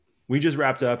we just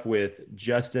wrapped up with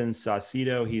Justin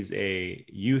Saucedo. He's a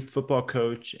youth football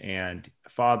coach and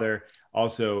father,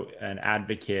 also an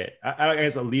advocate, I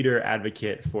guess a leader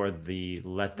advocate for the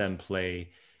Let Them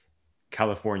Play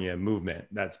California movement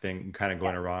that's been kind of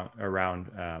going around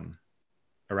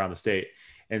the state.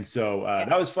 And so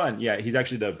that was fun. Yeah, he's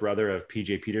actually the brother of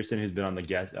PJ Peterson, who's been on the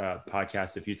guest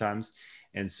podcast a few times.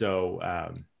 And so,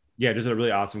 just a really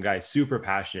awesome guy, super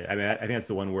passionate. I mean, I think that's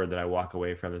the one word that I walk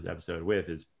away from this episode with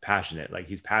is passionate. Like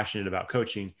he's passionate about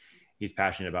coaching. He's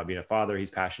passionate about being a father. He's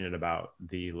passionate about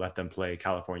the Let Them Play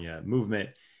California movement.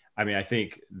 I mean, I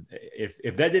think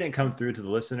if that didn't come through to the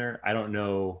listener, I don't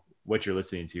know what you're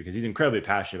listening to, because he's incredibly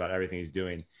passionate about everything he's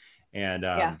doing. And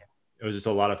it was just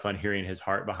a lot of fun hearing his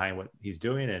heart behind what he's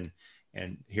doing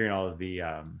and hearing all of the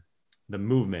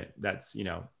movement that's,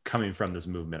 coming from this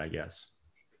movement, I guess.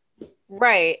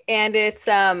 Right. And it's,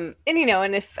 and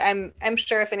if I'm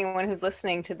sure if anyone who's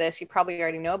listening to this, you probably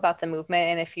already know about the movement.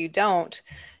 And if you don't,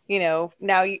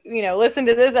 now, listen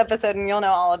to this episode and you'll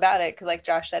know all about it. Cause like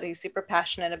Josh said, he's super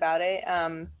passionate about it.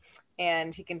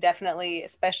 And he can definitely,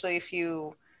 especially if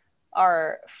you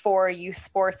are for youth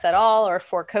sports at all, or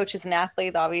for coaches and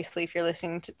athletes, obviously, if you're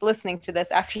listening to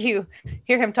this, after you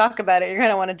hear him talk about it, you're going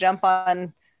to want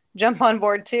to jump on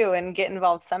board too and get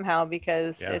involved somehow,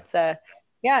 because it's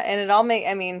and it all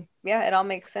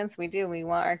makes sense. We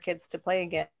want our kids to play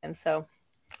again. And so,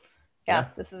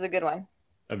 this is a good one.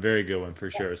 A very good one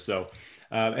for sure. So,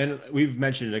 and we've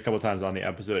mentioned it a couple of times on the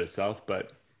episode itself,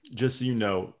 but just so you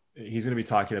know, he's going to be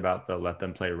talking about the Let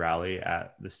Them Play rally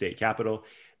at the state capitol.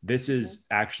 This is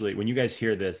actually, when you guys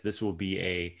hear this, this will be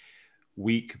a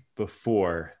week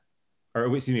before, or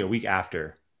excuse me, a week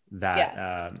after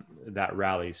that, that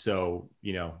rally. So,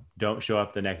 don't show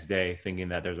up the next day thinking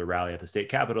that there's a rally at the state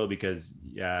capitol, because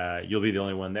you'll be the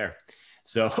only one there.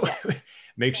 So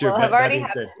make sure it already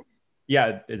happened.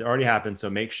 It already happened. So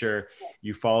make sure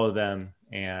you follow them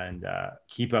and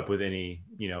keep up with any,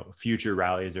 future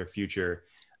rallies or future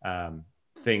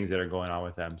things that are going on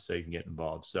with them, so you can get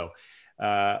involved. So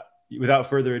without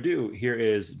further ado, here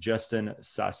is Justin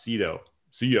Saucedo.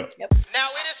 See ya. Yep. Now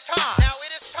it is time.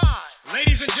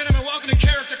 Ladies and gentlemen, welcome to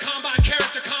Character Combine.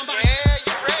 Yeah,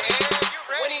 you ready?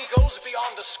 Winning goes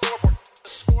beyond the scoreboard.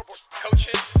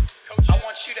 Coaches, I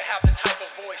want you to have the type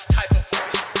of voice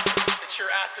that your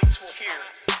athletes will hear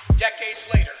decades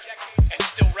later and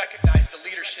still recognize the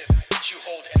leadership that you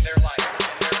hold in their life.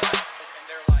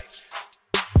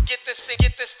 Get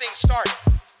this thing started.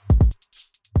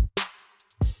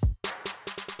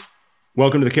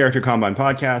 Welcome to the Character Combine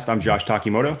podcast. I'm Josh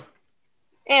Takimoto.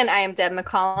 And I am Deb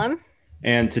McCollum.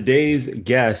 And today's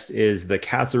guest is the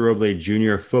Casa Roble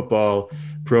Junior Football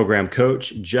Program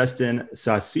coach, Justin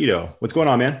Saucedo. What's going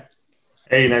on, man?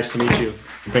 Hey, nice to meet you.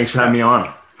 Thanks for having me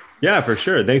on. Yeah, for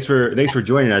sure. Thanks for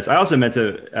joining us. I also meant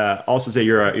to also say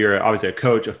you're obviously a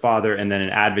coach, a father, and then an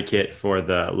advocate for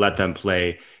the Let Them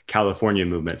Play California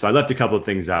movement. So I left a couple of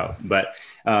things out, but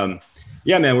man,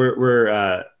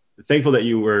 we're thankful that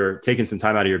you were taking some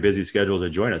time out of your busy schedule to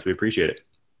join us. We appreciate it.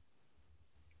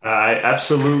 I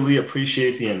absolutely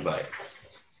appreciate the invite.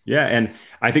 Yeah. And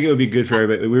I think it would be good for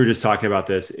everybody. We were just talking about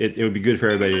this. It would be good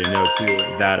for everybody to know too,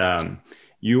 that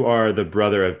you are the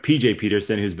brother of PJ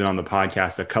Peterson, who's been on the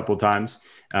podcast a couple times.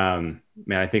 I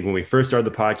think when we first started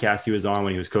the podcast, he was on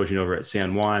when he was coaching over at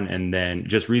San Juan. And then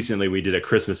just recently we did a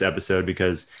Christmas episode,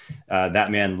 because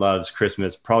that man loves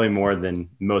Christmas probably more than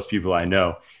most people I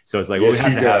know. So it's like, we have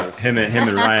to have him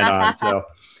and Ryan on. So,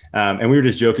 and we were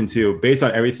just joking too, based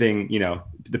on everything,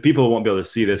 the people won't be able to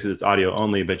see this because it's audio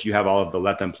only, but you have all of the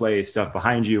Let Them Play stuff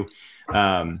behind you.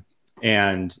 And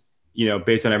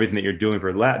based on everything that you're doing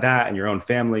for that and your own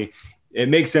family, it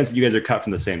makes sense that you guys are cut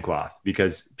from the same cloth,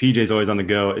 because PJ's always on the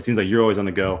go. It seems like you're always on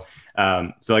the go.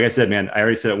 So like I said, man, I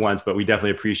already said it once, but we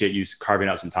definitely appreciate you carving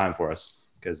out some time for us.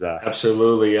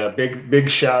 Absolutely. Big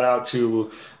shout out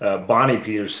to Bonnie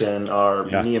Peterson,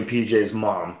 me and PJ's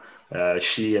mom.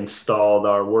 She installed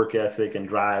our work ethic and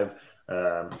drive,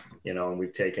 and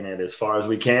we've taken it as far as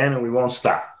we can, and we won't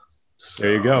stop. So,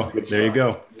 there you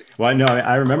go. Well, no,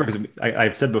 I remember, because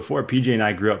I've said before, PJ and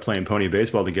I grew up playing pony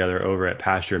baseball together over at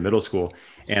Pasture Middle School.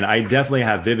 And I definitely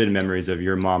have vivid memories of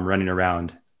your mom running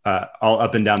around all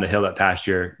up and down the hill at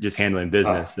Pasture, just handling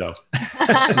business. So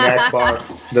snack bar,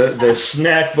 the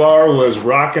snack bar was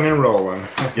rocking and rolling.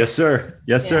 Yes, sir.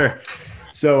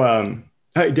 So,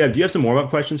 hey, Deb, do you have some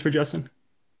warm-up questions for Justin?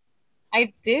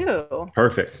 I do.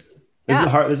 Perfect. This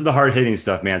is the hard hitting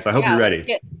stuff, man. So I hope you're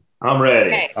ready. I'm ready.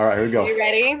 Okay. All right, here we go. Are you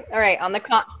ready? All right. On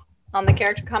the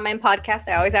Character Combine podcast,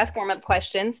 I always ask warm-up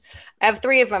questions. I have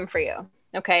 3 of them for you.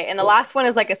 Okay. And the last one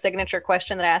is like a signature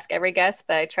question that I ask every guest,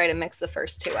 but I try to mix the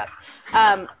first two up.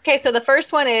 Okay. So the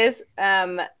first one is,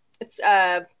 it's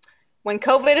when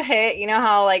COVID hit, you know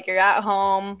how like you're at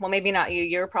home. Well, maybe not you.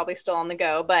 You're probably still on the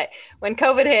go. But when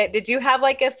COVID hit, did you have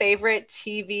like a favorite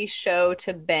TV show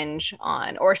to binge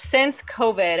on? Or since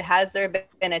COVID, has there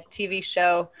been a TV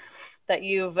show that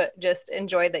you've just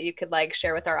enjoyed that you could like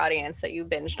share with our audience that you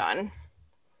binged on?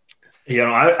 You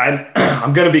know,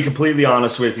 I'm going to be completely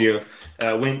honest with you.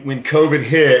 When COVID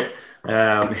hit,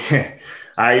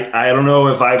 I don't know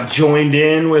if I've joined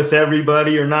in with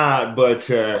everybody or not,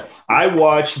 but I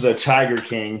watched The Tiger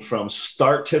King from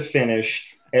start to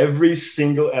finish, every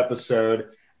single episode,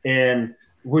 and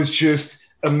was just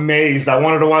amazed. I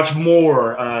wanted to watch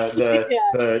more.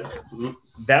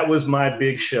 That was my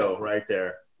big show right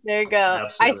there. There you go.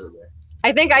 Absolutely.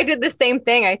 I think I did the same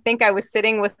thing. I think I was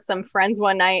sitting with some friends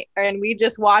one night and we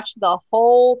just watched the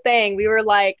whole thing. We were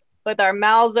like, with our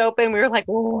mouths open, we were like,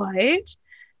 what?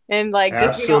 And like,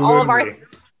 just, you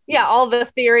know, all the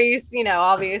theories, you know,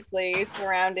 obviously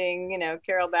surrounding, you know,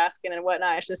 Carol Baskin and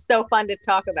whatnot. It's just so fun to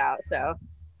talk about. So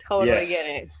totally get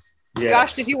it. Yes.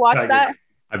 Josh, did you watch that?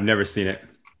 I've never seen it.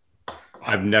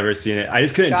 I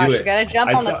just couldn't do it. You got to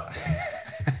jump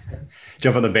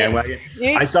jump on the bandwagon.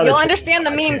 You'll understand the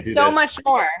memes so much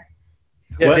more.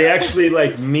 Yeah, they actually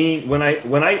like me when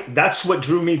I that's what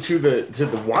drew me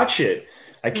to watch it.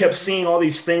 I kept seeing all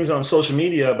these things on social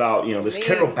media about, you know, this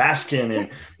Carol Baskin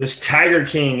and this Tiger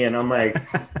King, and I'm like,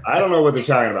 I don't know what they're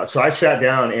talking about. So I sat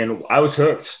down and I was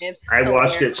hooked. I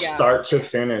watched it start to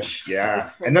finish. Yeah.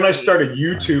 And then I started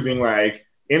YouTubing like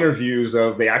interviews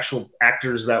of the actual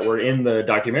actors that were in the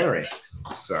documentary.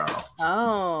 So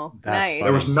nice.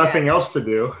 There was nothing else to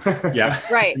do. Yeah.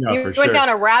 Right. No, he went down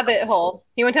a rabbit hole.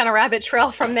 He went down a rabbit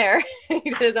trail from there. He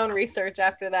did his own research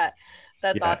after that.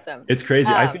 That's awesome. It's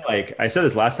crazy. I feel like I said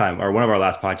this last time, or one of our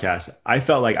last podcasts, I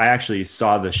felt like I actually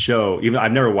saw the show, even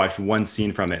I've never watched one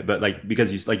scene from it, but like,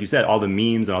 because you, like you said, all the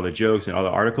memes and all the jokes and all the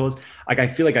articles, like, I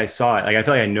feel like I saw it. Like, I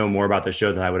feel like I know more about the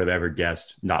show than I would have ever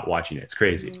guessed not watching it. It's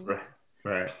crazy.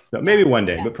 Right. So maybe one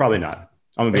day, but probably not.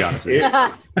 I'm gonna be honest with you.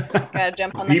 Gotta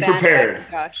jump on the Be prepared,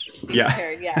 Josh. Be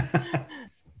prepared. Yeah.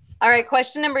 All right.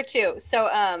 Question number 2.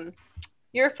 So,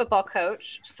 you're a football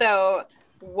coach. So,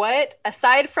 what,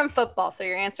 aside from football, so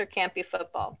your answer can't be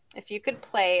football, if you could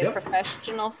play a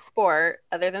professional sport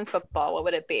other than football, what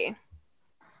would it be?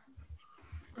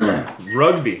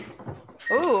 Rugby.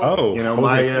 Ooh. You know,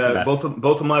 my both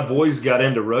of my boys got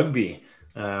into rugby.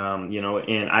 You know,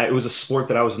 and it was a sport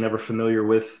that I was never familiar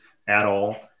with at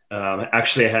all.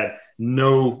 Actually, I had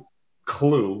no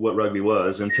clue what rugby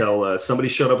was until somebody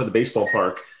showed up at the baseball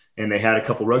park and they had a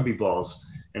couple rugby balls,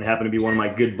 and it happened to be one of my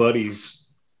good buddies,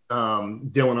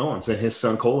 Dylan Owens, and his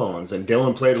son Cole Owens. And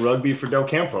Dylan played rugby for Del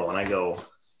Campo, and I go,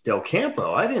 Del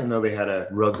Campo? I didn't know they had a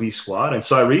rugby squad. And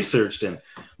so I researched, and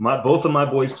both of my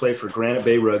boys play for Granite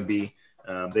Bay Rugby.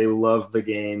 They love the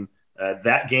game.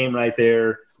 That game right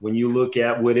there, when you look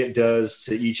at what it does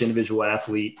to each individual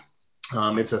athlete,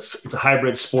 it's a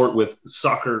hybrid sport with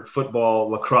soccer, football,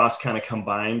 lacrosse kind of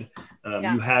combined. You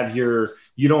don't have your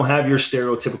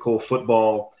stereotypical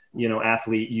football, you know,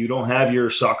 athlete. You don't have your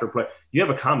soccer player. You have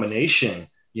a combination,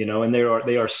 you know, and they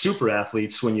are super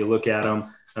athletes when you look at them.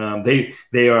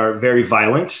 They are very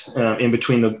violent in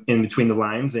between the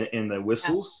lines and the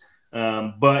whistles.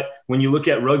 But when you look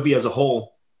at rugby as a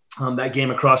whole, that game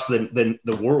across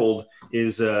the world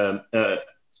is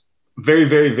very,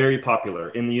 very, very popular.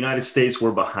 In the United States,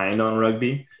 we're behind on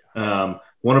rugby.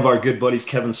 One of our good buddies,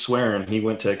 Kevin Swearin, he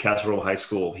went to Castle Royal High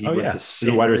School. He went to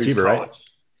St. He's a wide Mary's receiver, College.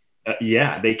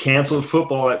 Right? They canceled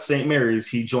football at St. Mary's.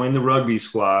 He joined the rugby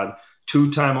squad,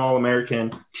 2-time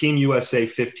All-American, Team USA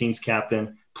 15s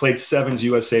captain, played Sevens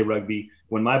USA rugby.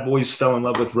 When my boys fell in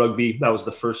love with rugby, that was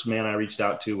the first man I reached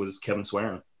out to, was Kevin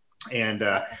Swearin. And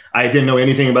I didn't know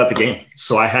anything about the game.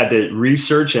 So I had to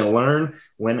research and learn.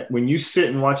 When you sit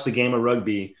and watch the game of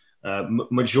rugby,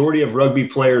 majority of rugby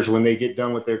players, when they get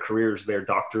done with their careers, they're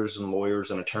doctors and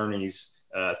lawyers and attorneys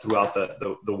throughout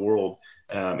the world.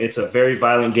 It's a very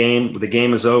violent game. The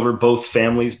game is over. Both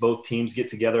families, both teams get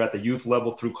together at the youth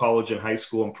level through college and high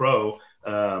school and pro.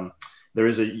 There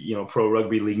is a pro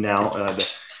rugby league now.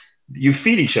 You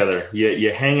feed each other.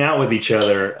 You hang out with each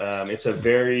other. It's a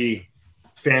very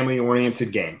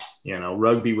family-oriented game. You know,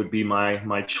 rugby would be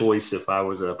my choice if I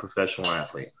was a professional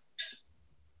athlete.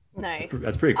 Nice.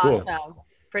 That's pretty cool. Awesome.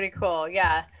 Pretty cool.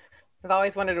 Yeah. I've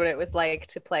always wondered what it was like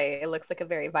to play. It looks like a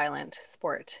very violent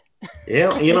sport.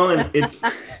 Yeah, and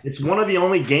it's one of the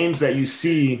only games that you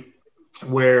see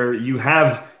where you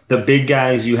have the big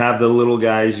guys, you have the little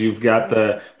guys, you've got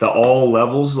the all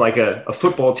levels, like a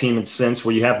football team in a sense,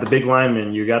 where you have the big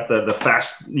linemen, you got the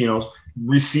fast,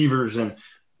 receivers. And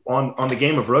on the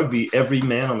game of rugby, every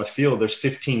man on the field, there's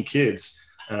 15 kids.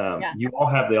 You all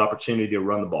have the opportunity to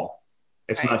run the ball.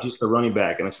 It's not just the running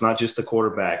back, and it's not just the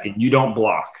quarterback, and you don't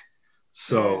block.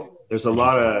 So there's a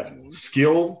lot of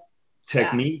skill,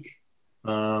 technique,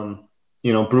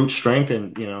 brute strength,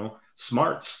 and,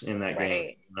 smarts in that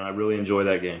game. I really enjoy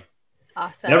that game.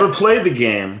 Awesome. Never played the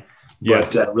game,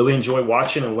 but really enjoy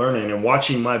watching and learning and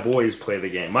watching my boys play the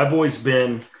game. My boy's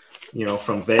been,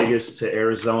 from Vegas to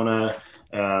Arizona,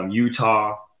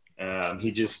 Utah.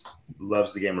 He just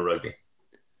loves the game of rugby.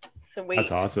 Sweet.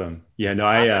 That's awesome. Yeah, no,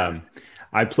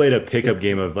 I played a pickup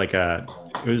game of it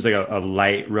was like a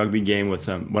light rugby game with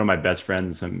one of my best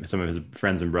friends and some of his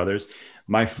friends and brothers.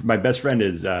 My best friend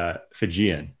is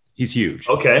Fijian. He's huge.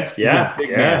 Okay. Yeah.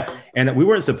 Big man. And we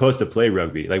weren't supposed to play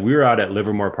rugby. Like, we were out at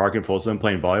Livermore Park in Folsom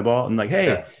playing volleyball. And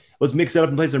hey, let's mix it up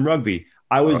and play some rugby.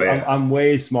 I'm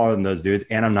way smaller than those dudes,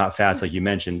 and I'm not fast like you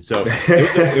mentioned. So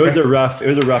it was a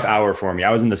rough hour for me. I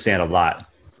was in the sand a lot.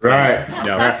 Right.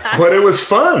 But it was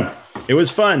fun. It was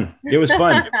fun.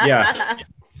 Yeah.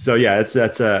 So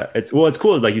it's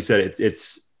cool. Like you said,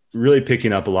 it's really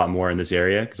picking up a lot more in this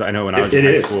area. Cause I know when I was in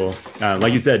high school,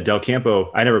 like you said, Del Campo,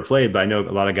 I never played, but I know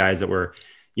a lot of guys that were,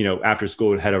 after school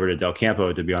would head over to Del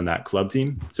Campo to be on that club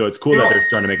team. So it's cool that they're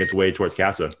starting to make its way towards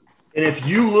CASA. And if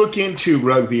you look into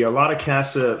rugby, a lot of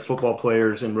CASA football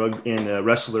players and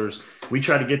wrestlers, we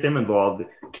try to get them involved.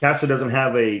 CASA doesn't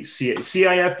have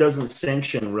CIF doesn't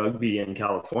sanction rugby in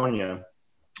California.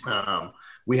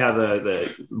 We have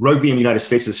the rugby in the United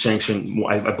States is sanctioned.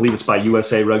 I believe it's by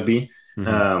USA Rugby.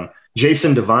 Mm-hmm.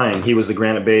 Jason Devine, he was the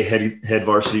Granite Bay head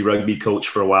varsity rugby coach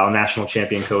for a while, national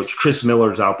champion coach. Chris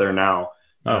Miller's out there now,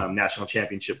 national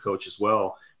championship coach as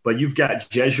well. But you've got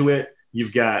Jesuit,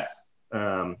 you've got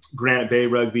Granite Bay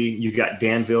Rugby, you've got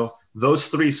Danville. Those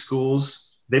three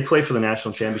schools, they play for the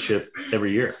national championship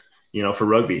every year, for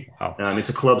rugby. Wow. It's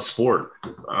a club sport.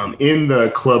 In the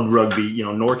club rugby,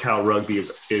 NorCal Rugby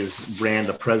is ran,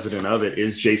 the president of it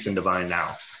is Jason Devine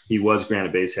now. He was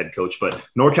Granite Bay's head coach, but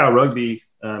NorCal Rugby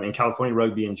and California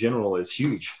Rugby in general is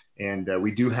huge. And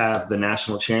we do have the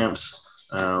national champs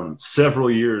several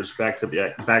years back to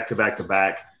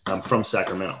back from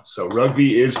Sacramento. So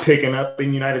rugby is picking up in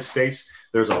the United States.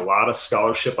 There's a lot of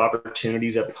scholarship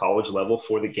opportunities at the college level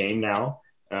for the game now.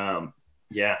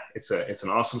 It's an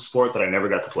awesome sport that I never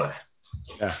got to play.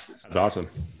 Yeah, that's awesome.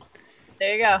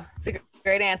 There you go. It's a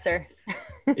great answer.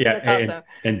 Yeah. Awesome.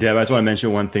 And Deb, I just want to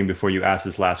mention one thing before you ask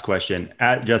this last question.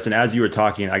 Justin, as you were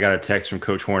talking, I got a text from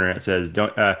Coach Horner. It says,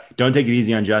 don't take it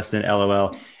easy on Justin,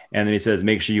 LOL. And then he says,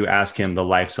 make sure you ask him the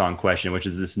life song question, which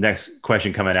is this next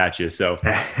question coming at you. So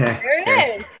there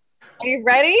it is. Are you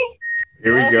ready?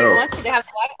 Here we go. I want you to have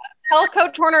tell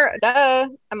Coach Horner, duh.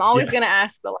 I'm always going to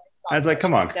ask the life song. I was like,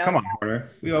 come on, Horner.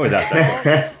 We always ask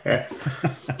that.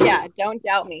 Yeah, don't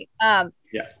doubt me.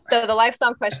 So the life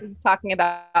song question he's talking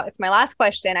about, it's my last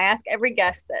question. I ask every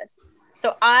guest this.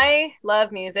 So I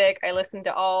love music. I listen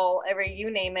to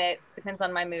you name it. Depends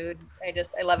on my mood.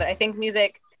 I love it. I think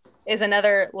music is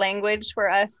another language for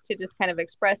us to just kind of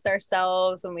express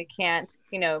ourselves when we can't,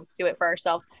 do it for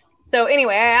ourselves. So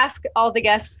anyway, I ask all the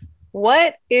guests,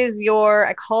 what is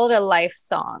I call it a life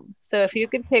song. So if you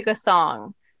could pick a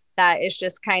song that is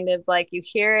just kind of like you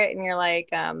hear it and you're like,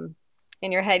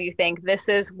 in your head, you think, this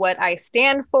is what I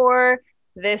stand for.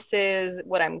 This is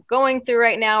what I'm going through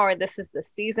right now, or this is the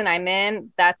season I'm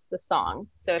in. That's the song.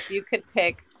 So if you could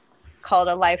pick called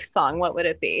a life song, what would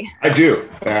it be? I do.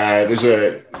 There's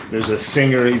a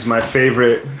singer. He's my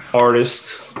favorite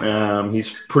artist.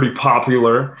 He's pretty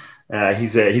popular.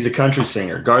 He's a country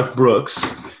singer, Garth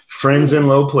Brooks. Friends in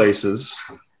Low Places.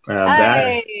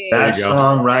 That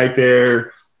song right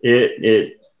there.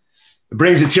 It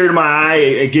brings a tear to my eye.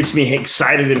 It gets me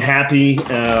excited and happy.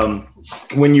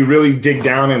 When you really dig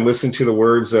down and listen to the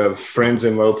words of Friends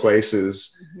in Low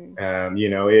Places,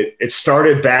 it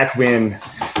started back when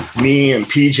me and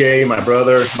PJ, my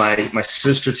brother, my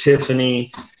sister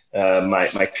Tiffany,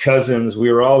 my cousins,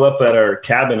 we were all up at our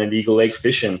cabin at Eagle Lake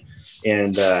fishing,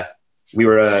 and we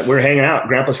were hanging out at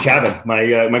Grandpa's cabin. My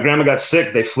grandma got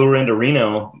sick. They flew her into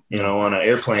Reno, on an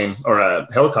airplane or a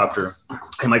helicopter,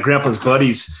 and my grandpa's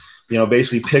buddies,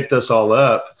 basically picked us all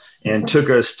up and took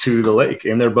us to the lake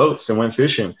in their boats and went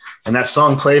fishing. And that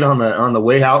song played on the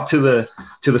way out to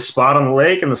the spot on the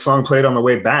lake, and the song played on the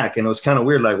way back. And it was kind of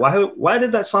weird. Like, why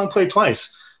did that song play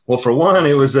twice? Well, for one,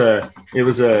 it was a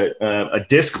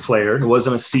disc player. It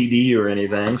wasn't a CD or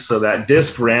anything. So that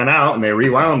disc ran out, and they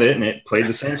rewound it, and it played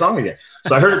the same song again.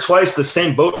 So I heard it twice, the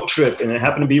same boat trip, and it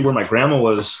happened to be where my grandma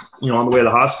was, on the way to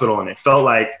the hospital, and it felt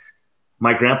like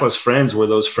my grandpa's friends were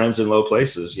those friends in low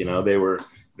places. They were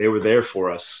there for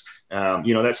us.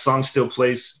 That song still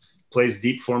plays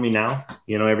deep for me now.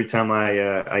 Every time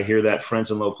I hear that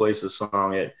Friends in Low Places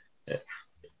song,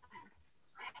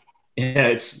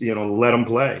 it's let them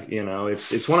play.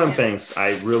 It's one of them things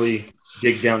I really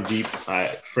dig down deep.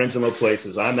 Friends in Low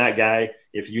Places, I'm that guy.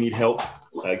 If you need help,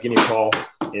 give me a call.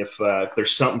 If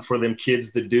there's something for them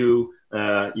kids to do,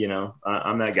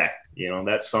 I'm that guy.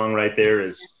 That song right there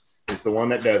is the one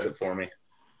that does it for me.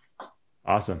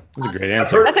 Awesome. That's a great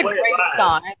answer. That's a great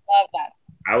song. I love that.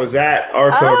 I was at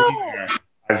Arco Arena.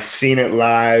 I've seen it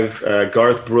live.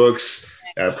 Garth Brooks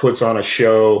puts on a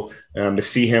show. To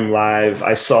see him live,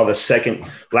 I saw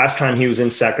last time he was in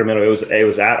Sacramento. It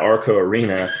was at Arco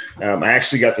Arena. I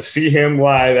actually got to see him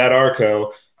live at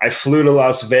Arco. I flew to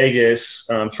Las Vegas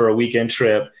for a weekend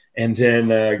trip, and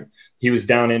then he was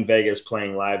down in Vegas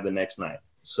playing live the next night.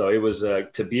 So it was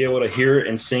to be able to hear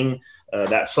and sing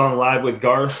that song live with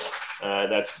Garth.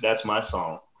 That's my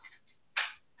song.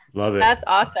 Love it. That's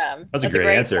awesome. That's a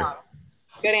great answer. Song.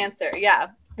 Good answer. Yeah.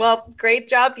 Well, great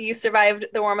job. You survived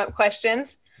the warm-up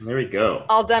questions. There we go.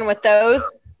 All done with those.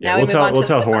 Yeah, now we'll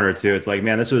tell Horner too. It's like,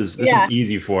 man, this was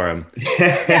easy for him.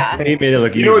 Yeah. He made it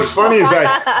look easy. What's funny is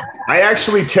I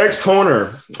actually text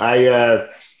Horner.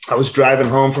 I was driving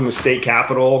home from the state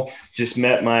capitol, just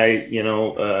met my,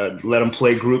 let him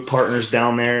play group partners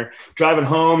down there. Driving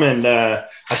home, and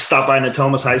I stopped by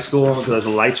Natomas High School because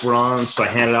the lights were on. So I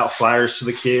handed out flyers to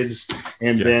the kids,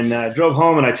 and then drove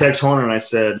home, and I text Horner and I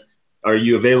said, "Are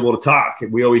you available to talk?"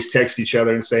 We always text each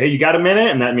other and say, "Hey, you got a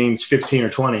minute?" And that means 15 or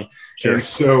 20. Sure. And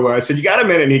so I said, "You got a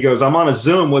minute?" And he goes, "I'm on a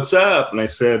Zoom. What's up?" And I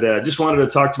said, "Just wanted to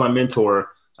talk to my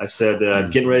mentor." I said,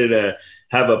 "Getting ready to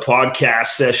have a podcast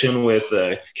session with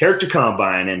Character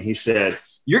Combine." And he said,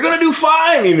 "You're going to do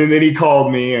fine." And then he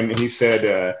called me and he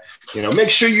said,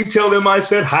 "Make sure you tell them I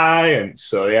said hi." And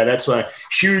so, that's why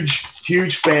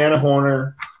huge fan of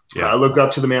Horner. Yeah. I look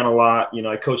up to the man a lot.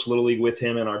 I coach Little League with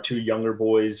him and our two younger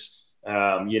boys.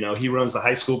 He runs the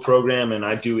high school program, and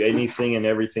I do anything and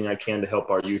everything I can to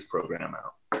help our youth program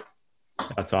out.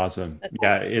 That's awesome.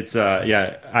 Yeah. It's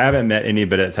I haven't met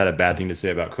anybody that's had a bad thing to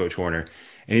say about Coach Horner.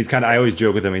 And he's I always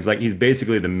joke with him. He's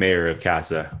basically the mayor of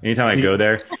CASA. Anytime I go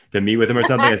there to meet with him or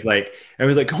something, it's like,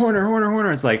 everyone's like,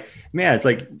 Horner. It's like, man, it's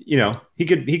like, he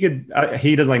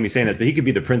he doesn't like me saying this, but he could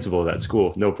be the principal of that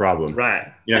school. No problem.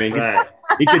 Right. Right.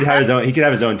 He could have his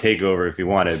own takeover if he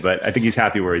wanted, but I think he's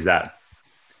happy where he's at.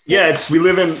 Yeah, we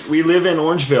live in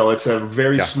Orangeville. It's a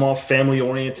very small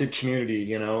family-oriented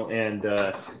community, and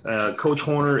Coach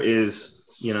Horner is,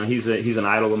 he's an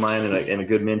idol of mine and a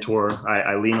good mentor.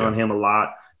 I lean on him a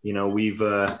lot.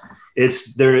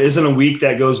 There isn't a week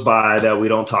that goes by that we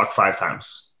don't talk 5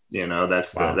 times.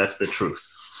 That's the truth.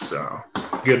 So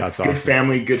good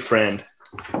family, good friend.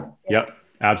 Yep,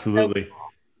 absolutely.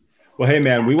 Well, hey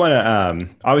man, we want to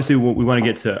obviously we want to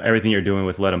get to everything you're doing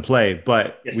with Let 'Em Play,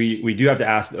 but we do have to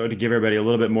ask though, to give everybody a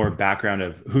little bit more background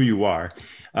of who you are.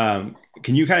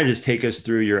 Can you kind of just take us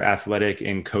through your athletic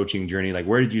and coaching journey? Like,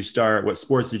 where did you start? What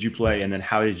sports did you play? And then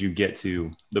how did you get to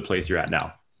the place you're at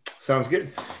now? Sounds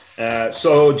good.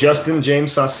 So Justin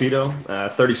James Saucedo,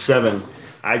 37.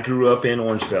 I grew up in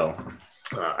Orangeville.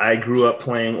 I grew up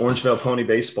playing Orangeville Pony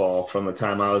baseball from the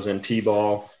time I was in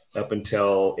T-ball up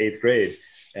until 8th grade.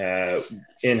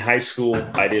 In high school,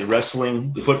 I did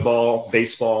wrestling, football,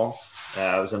 baseball.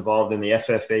 I was involved in the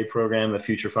FFA program, the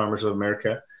Future Farmers of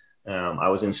America. I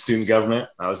was in student government.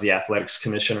 I was the athletics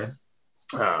commissioner.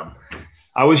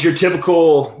 I was your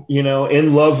typical,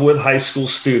 in love with high school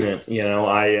student.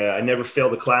 I never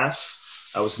failed a class.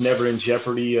 I was never in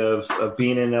jeopardy of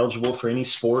being ineligible for any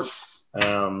sport.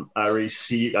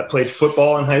 I played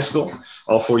football in high school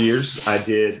all 4 years. I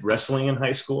did wrestling in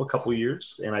high school a couple of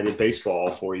years, and I did baseball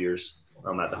all 4 years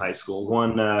at the high school.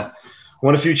 Won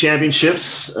a few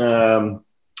championships,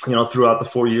 throughout the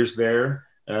 4 years there.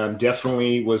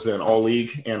 Definitely was an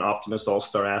all-league and Optimist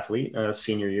all-star athlete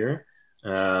senior year.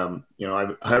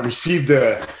 I received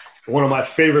one of my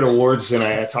favorite awards, and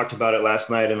I talked about it last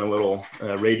night in a little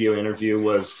radio interview,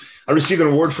 was I received an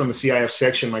award from the CIF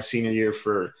section my senior year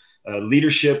for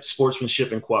leadership,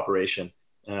 sportsmanship, and cooperation.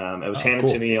 It was handed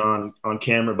to me on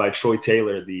camera by Troy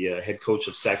Taylor, the head coach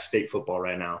of Sac State football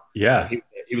right now. Yeah.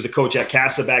 He was a coach at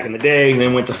CASA back in the day, and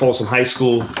then went to Folsom High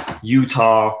School,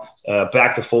 Utah,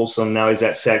 back to Folsom. Now he's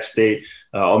at Sac State.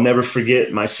 I'll never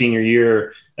forget my senior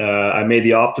year. I made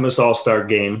the Optimist All-Star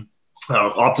game.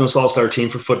 Optimus All-Star team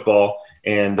for football.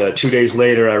 And 2 days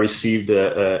later, I received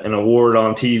an award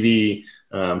on TV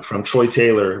from Troy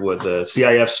Taylor with the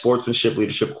CIF Sportsmanship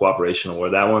Leadership Cooperation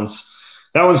Award. That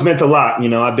one's meant a lot.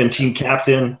 I've been team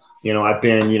captain. I've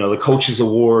been, the coaches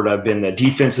award. I've been the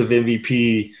defensive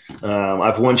MVP.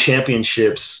 I've won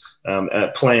championships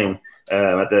at playing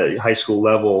at the high school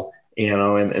level.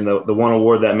 And the one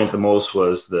award that meant the most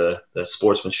was the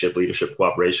Sportsmanship Leadership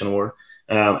Cooperation Award.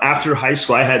 After high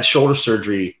school, I had shoulder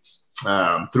surgery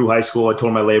through high school. I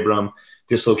tore my labrum,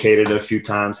 dislocated it a few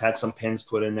times, had some pins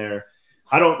put in there.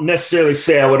 I don't necessarily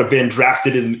say I would have been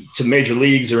drafted into major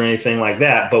leagues or anything like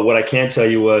that, but what I can tell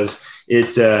you was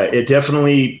it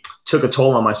definitely took a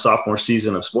toll on my sophomore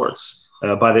season of sports.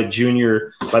 By the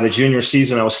junior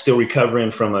season, I was still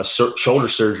recovering from a shoulder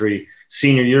surgery.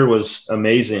 Senior year was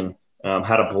amazing.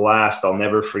 Had a blast. I'll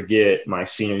never forget my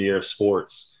senior year of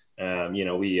sports.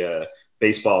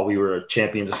 Baseball, we were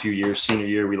champions a few years. Senior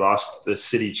year, we lost the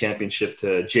city championship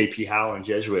to J.P. Howell in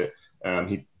Jesuit.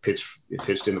 He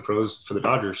pitched in the pros for the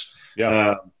Dodgers.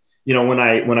 Yeah. When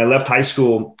I left high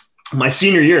school, my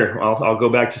senior year, I'll go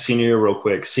back to senior year real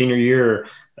quick. Senior year,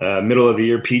 middle of the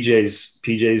year,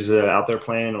 PJ's out there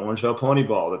playing Orangevale Pony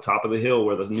Ball, the top of the hill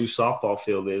where the new softball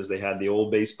field is. They had the old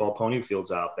baseball pony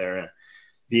fields out there. And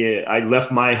I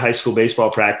left my high school baseball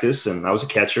practice, and I was a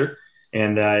catcher.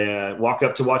 And I walk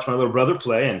up to watch my little brother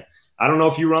play. And I don't know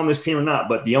if you were on this team or not,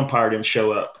 but the umpire didn't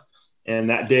show up. And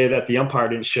that day that the umpire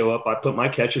didn't show up, I put my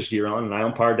catcher's gear on and I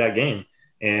umpired that game.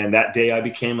 And that day I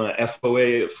became a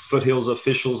FOA, Foothills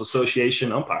Officials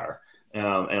Association umpire. And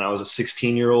I was a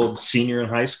 16-year-old senior in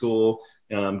high school,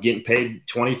 getting paid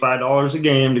 $25 a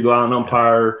game to go out and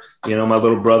umpire, my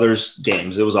little brother's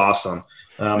games. It was awesome.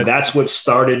 That's what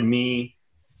started me.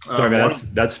 Sorry, man,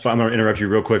 that's fun. I'm going to interrupt you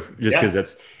real quick just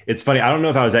because it's funny. I don't know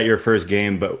if I was at your first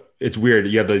game, but it's weird.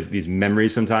 You have these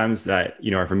memories sometimes that,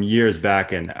 are from years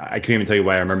back. And I can't even tell you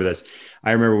why I remember this.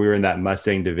 I remember we were in that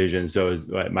Mustang division. So it was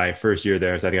my first year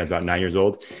there. So I think I was about 9 years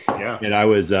old. Yeah. And I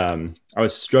was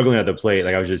struggling at the plate.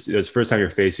 Like it was the first time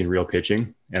you're facing real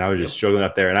pitching, and I was just struggling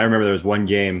up there. And I remember there was one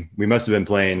game we must've been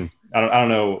playing. I don't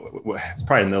know. It's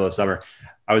probably in the middle of summer.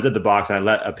 I was at the box and I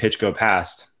let a pitch go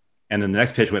past. And then the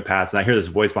next pitch went past, and I hear this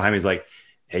voice behind me. He's like,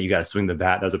 "Hey, you got to swing the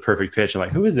bat. That was a perfect pitch." I'm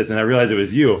like, "Who is this?" And I realized it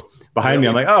was you behind me.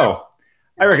 I'm like, "Oh,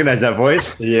 I recognize that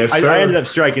voice." Yes, I ended up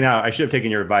striking out. I should have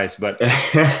taken your advice, but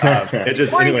it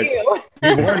just, anyways,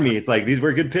 you warned me. It's like, these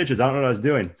were good pitches. I don't know what I was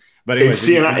doing. But anyways.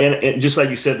 And just like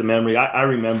you said, the memory, I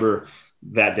remember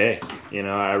that day.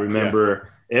 I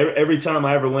remember every time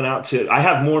I ever went out I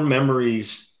have more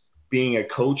memories being a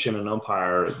coach and an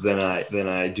umpire than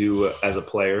I do as a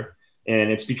player.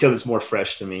 And it's because it's more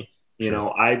fresh to me.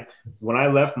 When I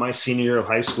left my senior year of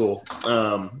high school,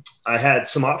 I had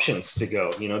some options to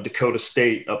go, Dakota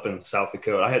State up in South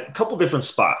Dakota. I had a couple different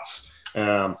spots.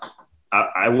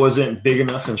 I wasn't big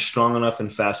enough and strong enough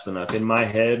and fast enough. In my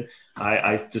head,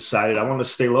 I decided I wanted to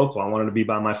stay local. I wanted to be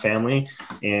by my family.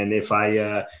 And if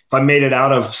I made it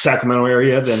out of Sacramento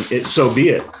area, then so be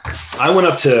it. I went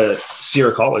up to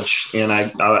Sierra College and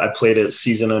I played a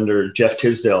season under Jeff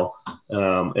Tisdale.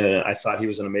 And I thought he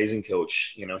was an amazing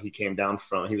coach. He came down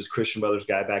he was a Christian Brothers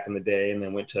guy back in the day, and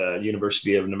then went to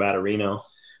University of Nevada, Reno.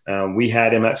 We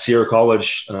had him at Sierra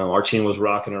College. Our team was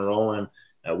rocking and rolling.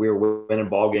 We were winning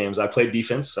ball games. I played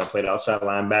defense. I played outside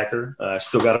linebacker. I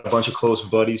still got a bunch of close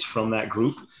buddies from that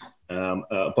group.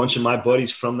 A bunch of my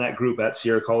buddies from that group at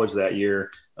Sierra College that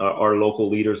year are local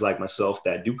leaders like myself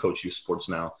that do coach youth sports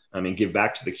now. Give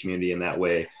back to the community in that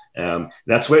way.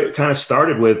 That's where it kind of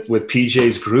started with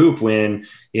PJ's group when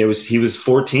he was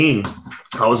 14.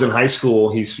 I was in high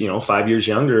school. He's 5 years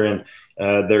younger, and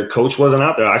their coach wasn't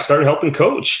out there. I started helping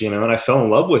coach, and I fell in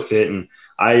love with it. And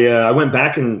I went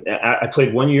back and I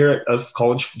played 1 year of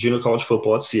junior college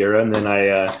football at Sierra. And then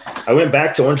I went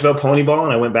back to Orangevale Pony Ball,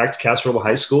 and I went back to Casa Roble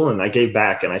High School, and I gave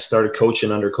back, and I started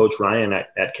coaching under Coach Ryan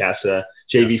at Casa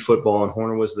JV football. And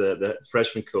Horner was the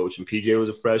freshman coach, and PJ was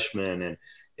a freshman, and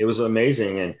it was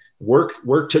amazing. And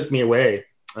work took me away.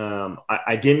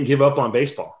 I didn't give up on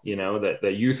baseball.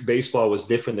 The youth baseball was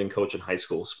different than coaching high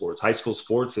school sports. High school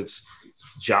sports, it's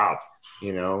a job.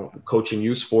 Coaching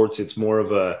youth sports, it's more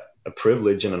of a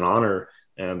privilege and an honor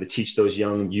to teach those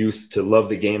young youth to love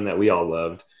the game that we all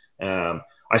loved.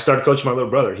 I started coaching my little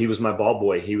brother. He was my ball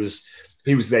boy. He was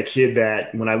that kid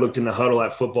that when I looked in the huddle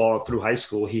at football through high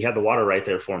school, he had the water right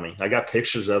there for me. I got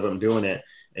pictures of him doing it,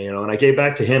 and I gave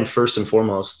back to him first and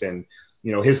foremost. And,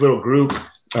 his little group,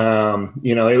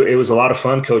 it was a lot of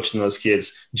fun coaching those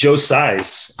kids. Joe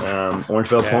Size,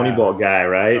 Orangevale Pony Ball guy,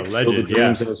 right? Legend, filled the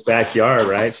dreams in his backyard,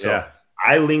 right? So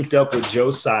I linked up with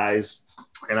Joe Size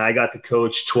and I got to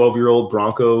coach 12-year-old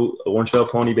Bronco Orangevale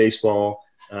Pony baseball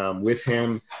with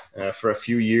him for a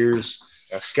few years.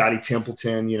 Scotty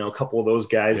Templeton, a couple of those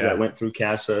guys that went through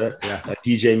CASA,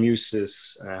 DJ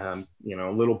Musis,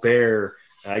 Little Bear.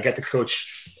 I got to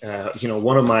coach,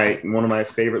 one of my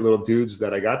favorite little dudes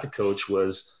that I got to coach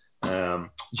was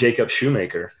Jacob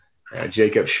Shoemaker.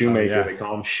 Jacob Shoemaker, they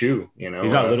call him Shoe.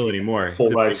 He's not little anymore. Full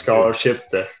ride scholarship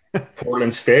to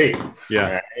Portland State.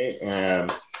 Yeah.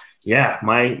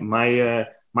 Right?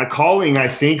 My calling, I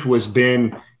think, was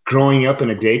been growing up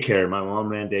in a daycare. My mom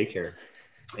ran daycare,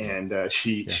 and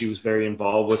she was very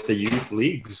involved with the youth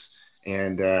leagues.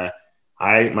 And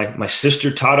my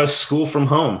sister taught us school from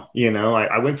home.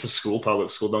 I went to school, public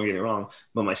school, don't get me wrong,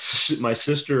 but my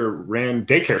sister ran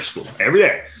daycare school every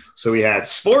day. So we had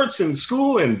sports in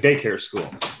school and daycare school.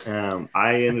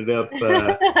 I ended up,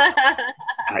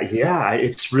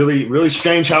 it's really, really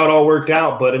strange how it all worked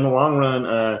out. But in the long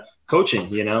run, coaching,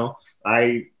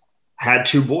 I had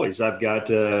two boys. I've got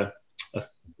a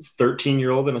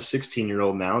 13-year-old and a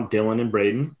 16-year-old now, Dylan and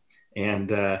Braden. And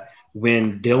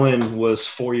when Dylan was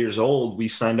 4 years old, we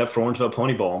signed up for Orangevale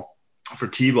Pony Ball for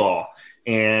T-ball.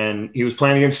 And he was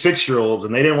playing against 6-year-olds,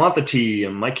 and they didn't want the T.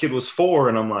 And my kid was 4,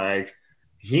 and I'm like,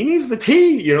 he needs the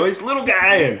T, he's a little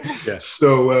guy. And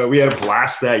so we had a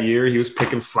blast that year. He was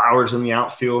picking flowers in the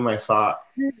outfield. And I thought,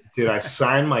 did I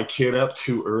sign my kid up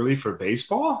too early for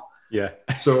baseball? Yeah.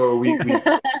 So we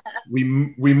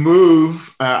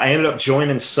move. I ended up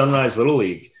joining Sunrise Little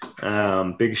League.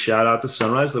 Big shout out to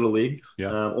Sunrise Little League. Yeah.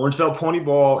 Orangevale Pony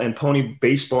Ball and pony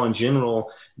baseball in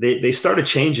general, they started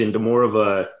changing to more of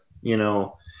a,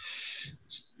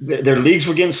 their leagues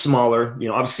were getting smaller.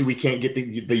 Obviously we can't get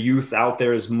the youth out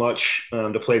there as much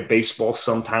to play baseball.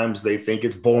 Sometimes they think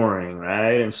it's boring,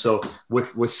 right? And so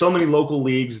with so many local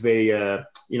leagues, they, the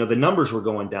numbers were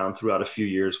going down throughout a few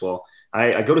years. Well,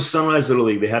 I go to Sunrise Little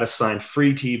League. They had assigned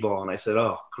free T-ball, and I said,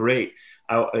 "Oh, great!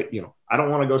 I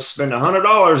don't want to go spend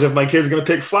 $100 if my kid's going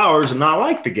to pick flowers and not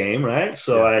like the game, right?"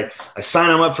 So I sign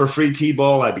them up for free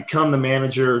T-ball. I become the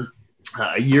manager.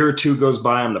 A year or two goes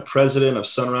by. I'm the president of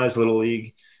Sunrise Little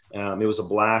League. It was a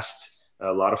blast,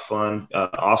 a lot of fun,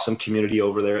 awesome community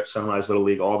over there at Sunrise Little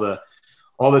League. All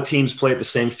the teams play at the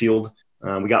same field.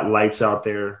 We got lights out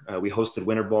there. We hosted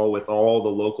winter ball with all the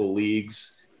local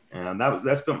leagues, and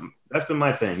that's been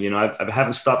my thing. I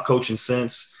haven't stopped coaching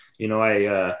since.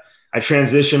 I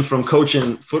transitioned from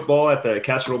coaching football at the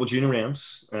Casa Roble Junior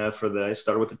Rams I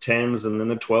started with the 10s and then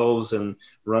the 12s and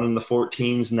running the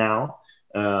 14s now.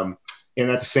 And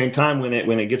at the same time, when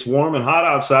it gets warm and hot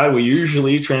outside, we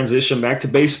usually transition back to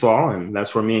baseball, and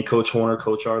that's where me and Coach Horner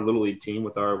coach our little league team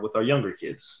with our younger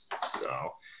kids. So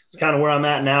it's kind of where I'm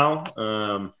at now.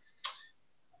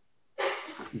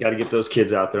 Got to get those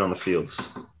kids out there on the fields.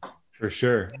 For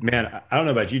sure, man. I don't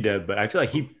know about you, Deb, but I feel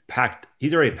like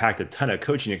he's already packed a ton of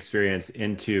coaching experience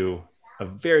into a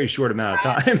very short amount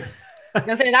of time. I was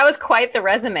gonna say, that was quite the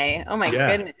resume. Oh my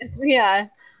goodness, yeah.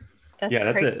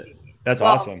 That's it. That's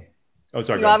awesome. Oh,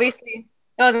 sorry. You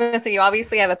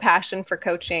obviously have a passion for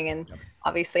coaching, and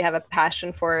obviously have a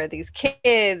passion for these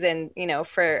kids, and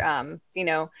for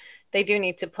they do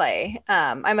need to play.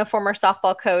 I'm a former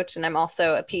softball coach, and I'm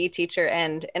also a PE teacher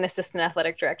and an assistant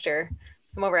athletic director.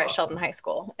 I'm over at Sheldon High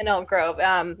School in Elk Grove.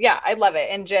 I love it.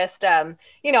 And just, I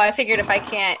figured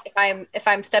if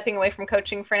I'm stepping away from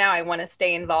coaching for now, I want to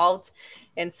stay involved.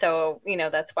 And so,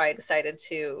 that's why I decided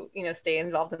to, stay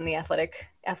involved in the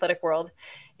athletic world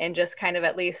and just kind of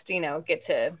at least, get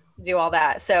to do all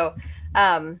that. So,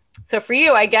 so for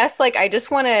you, I guess, I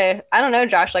just want to, I don't know,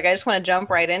 Josh, I just want to jump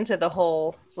right into the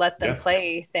whole let them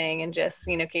play thing and just,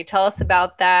 can you tell us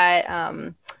about that?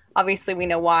 Obviously we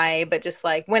know why, but just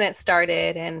when it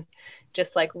started and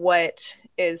just what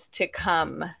is to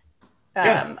come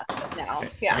now.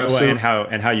 Yeah.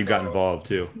 And how you got involved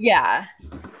too. Yeah.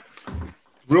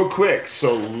 Real quick.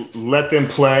 So let them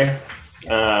play.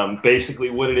 Basically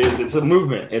what it is, it's a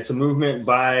movement. It's a movement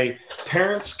by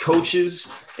parents,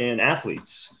 coaches, and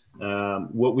athletes.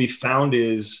 What we found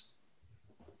is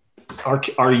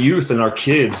our youth and our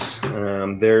kids,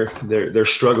 they're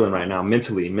struggling right now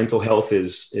mentally. Mental health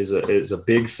is a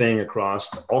big thing across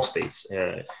all states.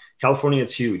 California,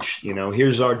 it's huge.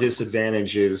 Here's our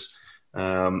disadvantage is,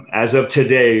 as of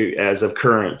today, as of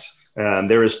current,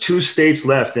 there is 2 states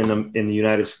left in the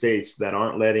United States that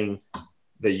aren't letting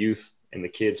the youth and the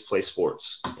kids play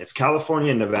sports. It's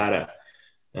California and Nevada.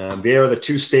 They are the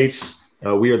 2 states.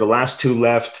 We are the last 2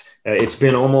 left. It's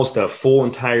been almost a full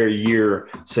entire year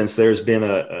since there's been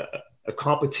a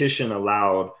competition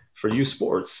allowed for youth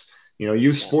sports.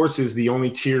 Youth sports is the only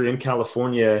tier in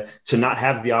California to not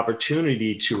have the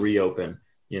opportunity to reopen.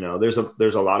 There's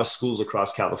a lot of schools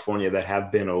across California that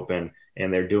have been open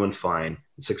and they're doing fine,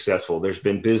 successful. There's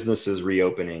been businesses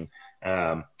reopening.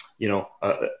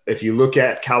 If you look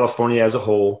at California as a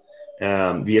whole,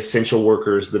 the essential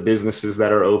workers, the businesses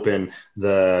that are open,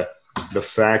 the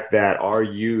fact that our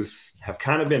youth have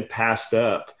kind of been passed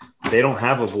up. They don't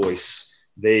have a voice.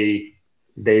 They've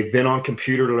been on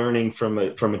computer learning from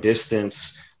a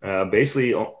distance,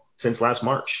 basically since last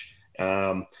March.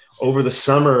 Over the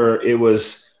summer, it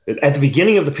was at the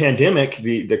beginning of the pandemic,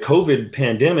 the COVID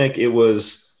pandemic,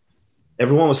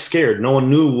 everyone was scared. No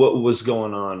one knew what was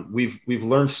going on. We've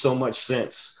learned so much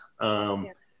since.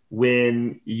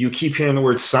 When you keep hearing the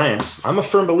word science, I'm a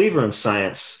firm believer in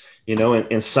science,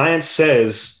 and science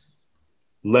says,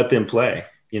 let them play.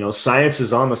 Science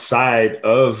is on the side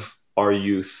of our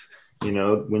youth.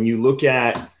 When you look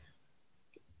at,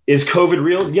 is COVID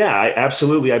real? Yeah, I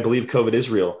believe COVID is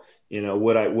real.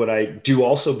 What I do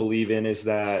also believe in is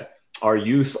that our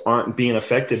youth aren't being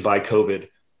affected by COVID.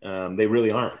 They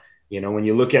really aren't. When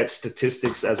you look at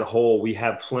statistics as a whole, we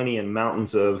have plenty in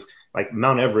mountains of like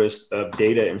Mount Everest of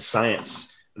data and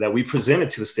science that we presented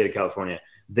to the state of California.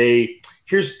 Let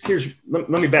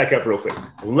me back up real quick.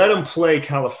 Let Them Play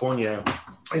California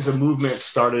is a movement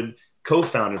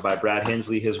co-founded by Brad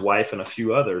Hensley, his wife, and a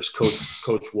few others,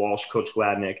 Coach Walsh, Coach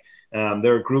Gladnick.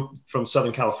 They're a group from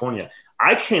Southern California.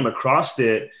 I came across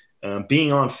it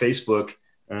being on Facebook,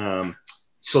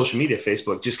 social media,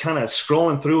 Facebook, just kind of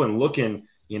scrolling through and looking,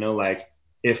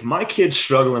 if my kid's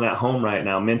struggling at home right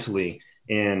now mentally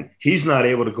and he's not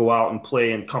able to go out and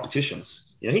play in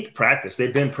competitions, he can practice.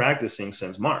 They've been practicing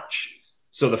since March.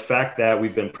 So the fact that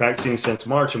we've been practicing since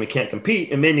March and we can't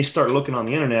compete, it made me start looking on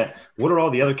the internet. What are all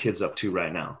the other kids up to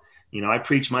right now? I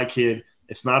preach my kid,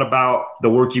 it's not about the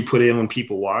work you put in when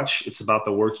people watch. It's about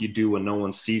the work you do when no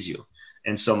one sees you.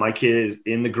 And so my kid is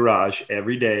in the garage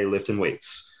every day lifting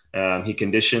weights. He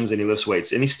conditions and he lifts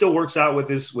weights, and he still works out with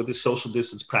his social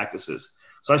distance practices.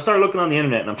 So I started looking on the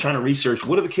internet and I'm trying to research,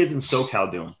 what are the kids in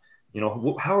SoCal doing?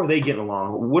 How are they getting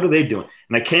along? What are they doing?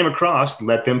 And I came across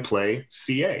Let Them Play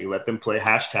CA, Let Them Play,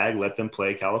 hashtag Let Them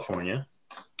Play California.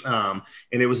 And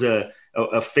it was a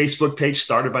Facebook page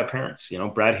started by parents,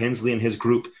 Brad Hensley and his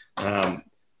group, Let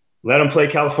Them Play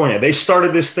California. They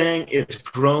started this thing. It's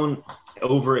grown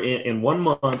over in 1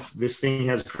 month. This thing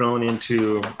has grown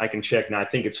into, I can check now, I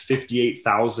think it's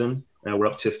 58,000. We're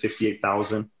up to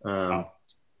 58,000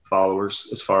 followers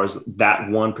as far as that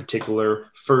one particular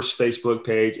first Facebook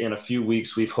page. In a few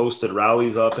weeks, we've hosted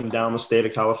rallies up and down the state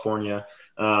of California.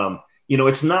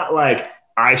 It's not like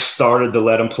I started the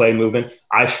Let Them Play movement.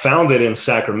 I found it in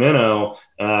Sacramento.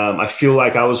 I feel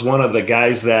like I was one of the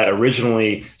guys that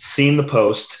originally seen the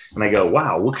post and I go,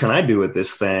 wow, what can I do with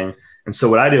this thing? And so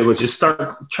what I did was just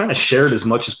start trying to share it as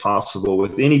much as possible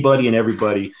with anybody and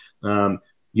everybody.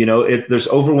 There's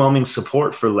overwhelming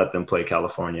support for Let Them Play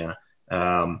California.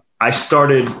 I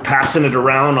started passing it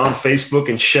around on Facebook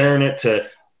and sharing it to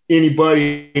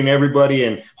anybody and everybody,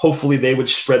 and hopefully they would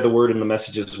spread the word and the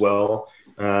message as well.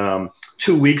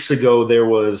 2 weeks ago, there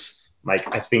was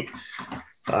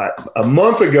a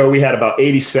month ago, we had about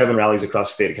 87 rallies across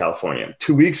the state of California.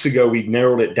 2 weeks ago, we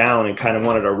narrowed it down and kind of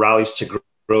wanted our rallies to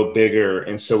grow bigger.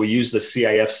 And so we used the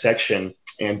CIF section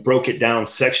and broke it down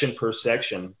section per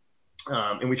section.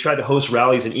 And we tried to host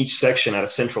rallies in each section at a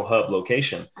central hub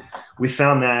location. We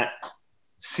found that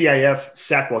CIF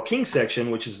Sac Joaquin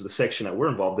section, which is the section that we're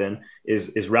involved in,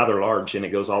 is rather large, and it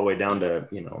goes all the way down to,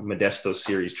 Modesto,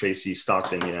 Ceres, Tracy,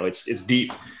 Stockton, it's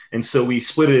deep. And so we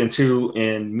split it in two,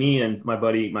 and me and my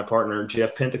partner,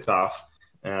 Jeff Pentecoff,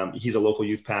 he's a local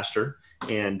youth pastor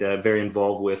and very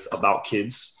involved with About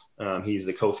Kids. He's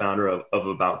the co-founder of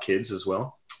About Kids as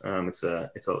well. It's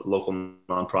a local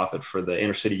nonprofit for the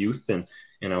inner city youth, and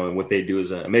what they do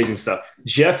is amazing stuff.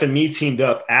 Jeff and me teamed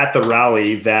up at the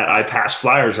rally that I passed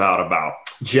flyers out about.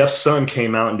 Jeff's son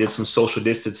came out and did some social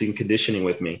distancing conditioning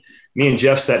with me. Me and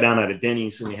Jeff sat down at a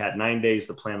Denny's, and we had 9 days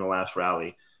to plan the last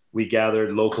rally. We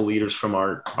gathered local leaders from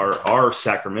our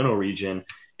Sacramento region,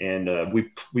 and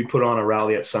we put on a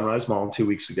rally at Sunrise Mall 2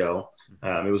 weeks ago.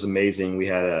 It was amazing. We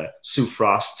had Sue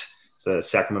Frost, a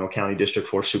Sacramento County District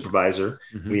 4 supervisor.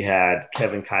 Mm-hmm. We had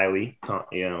Kevin Kiley,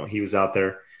 he was out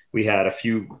there. We had a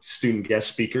few student guest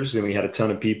speakers, and we had a ton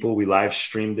of people. We live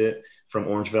streamed it from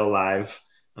Orangevale Live.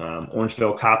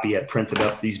 Orangevale Copy had printed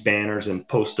up these banners and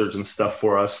posters and stuff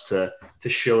for us to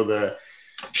show the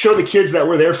kids that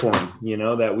we're there for them,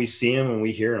 that we see them and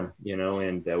we hear them,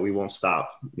 and that we won't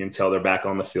stop until they're back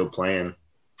on the field playing.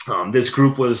 This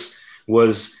group was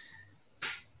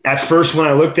at first when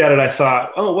I looked at it, I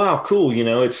thought, oh, wow, cool. You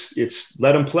know, it's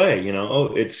let them play, you know,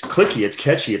 oh, it's clicky, it's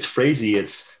catchy, it's phrasy.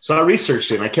 So I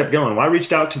researched it and I kept going. Well, I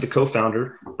reached out to the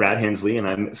co-founder, Brad Hensley, and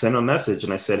I sent him a message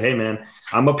and I said, hey man,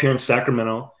 I'm up here in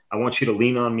Sacramento. I want you to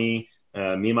lean on me.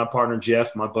 Me and my partner,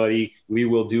 Jeff, my buddy, we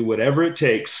will do whatever it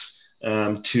takes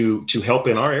to help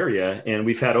in our area. And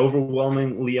we've had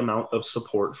overwhelmingly amount of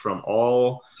support from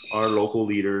all our local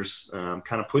leaders, kind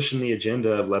of pushing the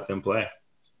agenda of let them play.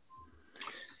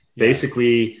 Yeah.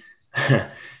 Basically,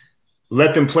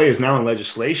 let them play is now in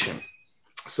legislation.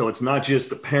 So it's not just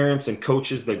the parents and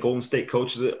coaches, the Golden State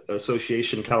Coaches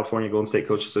Association, California Golden State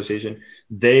Coaches Association.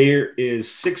 There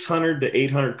is 600 to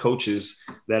 800 coaches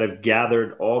that have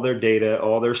gathered all their data,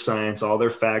 all their science, all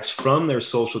their facts from their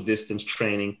social distance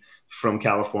training from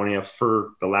California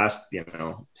for the last,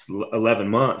 11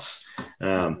 months.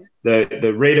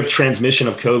 The rate of transmission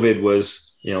of COVID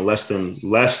was, less.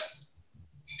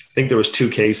 I think there was 2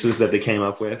 cases that they came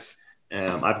up with.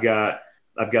 I've got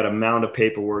a mound of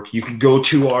paperwork. You can go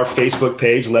to our Facebook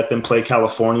page, Let Them Play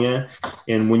California.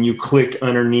 And when you click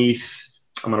underneath,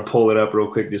 I'm going to pull it up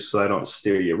real quick just so I don't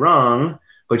steer you wrong.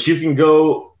 But you can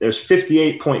go, there's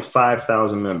 58.5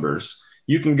 thousand members.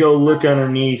 You can go look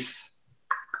underneath.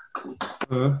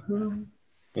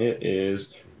 It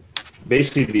is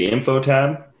basically the info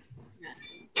tab.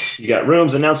 You got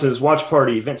rooms, announces, watch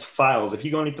party, events, files. If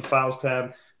you go underneath the files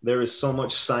tab, there is so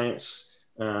much science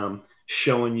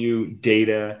showing you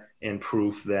data and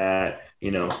proof that,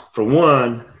 for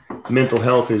one, mental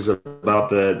health is about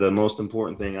the most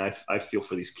important thing I feel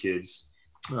for these kids.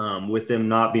 With them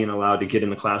not being allowed to get in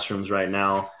the classrooms right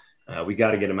now, we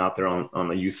got to get them out there on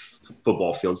the youth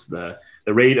football fields. The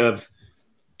rate of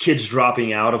kids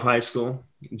dropping out of high school,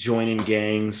 joining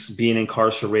gangs, being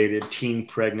incarcerated, teen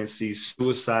pregnancies,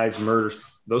 suicides, murders,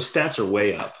 those stats are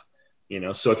way up.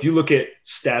 So if you look at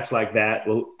stats like that,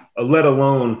 let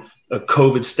alone a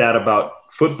COVID stat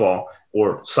about football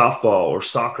or softball or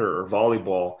soccer or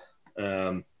volleyball,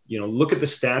 look at the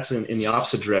stats in the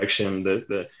opposite direction.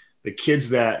 The kids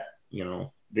that,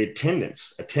 the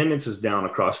attendance is down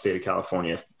across the state of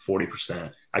California,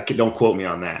 40%. Don't quote me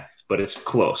on that, but it's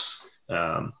close.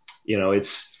 Our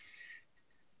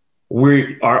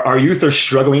youth are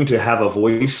struggling to have a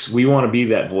voice. We want to be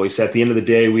that voice. At the end of the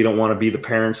day, we don't want to be the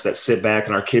parents that sit back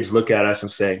and our kids look at us and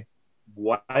say,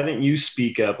 why didn't you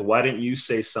speak up? Why didn't you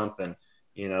say something?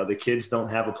 The kids don't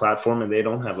have a platform and they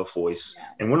don't have a voice.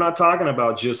 And we're not talking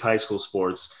about just high school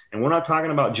sports, and we're not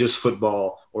talking about just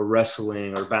football or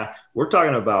wrestling or we're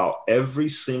talking about every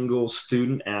single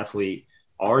student athlete,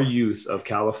 our youth of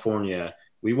California.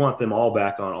 We want them all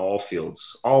back on all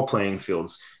fields, all playing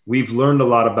fields. We've learned a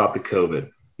lot about the COVID.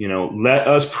 Let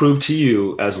us prove to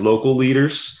you as local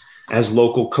leaders, as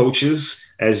local coaches,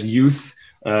 as youth,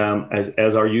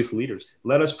 as our youth leaders,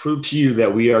 let us prove to you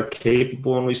that we are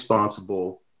capable and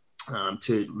responsible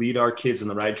to lead our kids in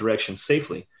the right direction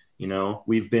safely.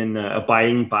 We've been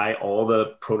abiding by all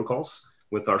the protocols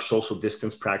with our social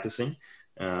distance practicing.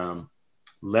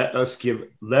 Let us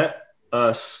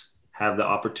have the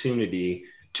opportunity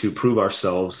to prove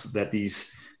ourselves that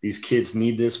these kids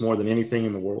need this more than anything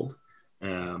in the world.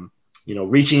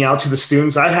 Reaching out to the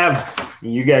students.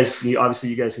 You guys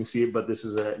can see it, but this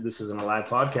isn't a live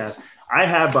podcast. I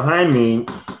have behind me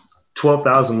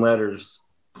 12,000 letters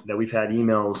that we've had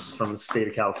emails from the state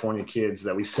of California kids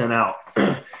that we've sent out.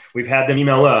 We've had them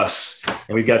email us,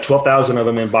 and we've got 12,000 of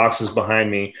them in boxes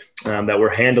behind me that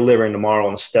we're hand delivering tomorrow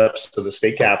on the steps of the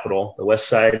state capitol, the west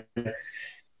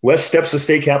steps of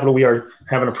state capitol. We are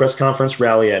having a press conference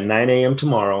rally at 9 a.m.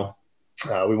 tomorrow.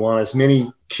 We want as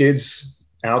many kids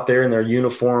out there in their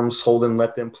uniforms holding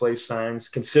Let Them Play signs.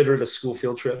 Consider it a school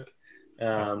field trip.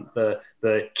 The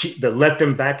Let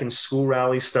Them Back in School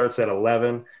rally starts at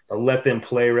 11. The Let Them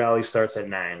Play rally starts at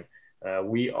 9.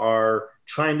 We are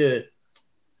trying to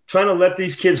let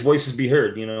these kids' voices be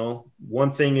heard. One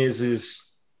thing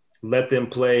is Let Them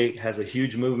Play has a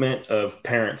huge movement of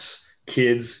parents,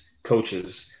 kids,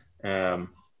 coaches. The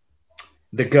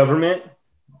government,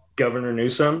 Gavin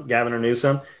Newsom,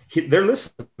 they're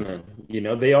listening.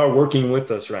 They are working with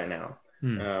us right now.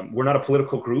 We're not a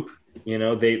political group.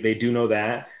 They do know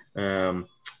that.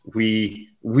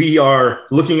 We are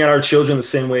looking at our children the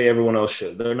same way everyone else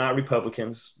should. They're not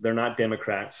Republicans. They're not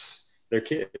Democrats. They're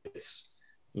kids,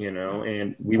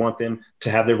 and we want them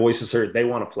to have their voices heard. They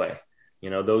want to play.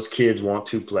 Those kids want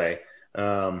to play.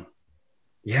 I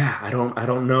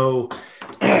don't know.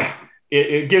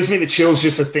 It gives me the chills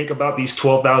just to think about these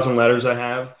 12,000 letters I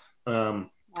have.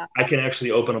 I can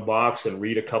actually open a box and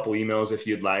read a couple emails if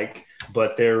you'd like,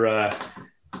 but they're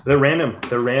random.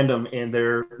 They're random, and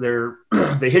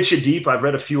they hit you deep. I've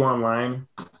read a few online.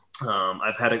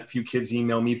 I've had a few kids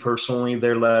email me personally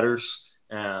their letters.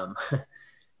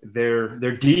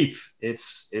 They're deep.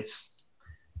 It's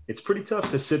pretty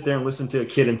tough to sit there and listen to a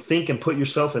kid and think and put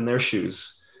yourself in their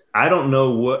shoes. I don't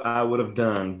know what I would have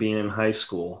done being in high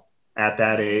school at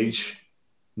that age,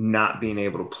 not being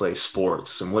able to play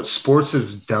sports, and what sports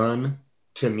have done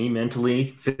to me mentally,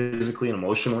 physically, and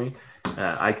emotionally.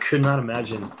 I could not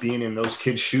imagine being in those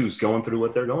kids' shoes going through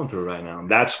what they're going through right now. And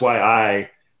that's why I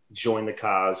joined the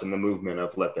cause and the movement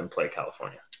of Let Them Play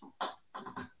California.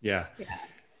 Yeah.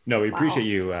 No, we appreciate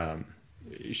you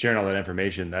sharing all that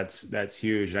information. That's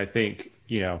huge. And I think,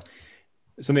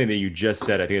 something that you just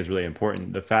said, I think is really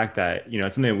important. The fact that,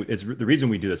 it's something, it's the reason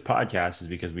we do this podcast is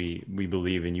because we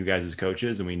believe in you guys as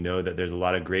coaches. And we know that there's a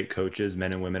lot of great coaches,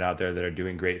 men and women out there that are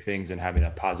doing great things and having a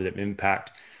positive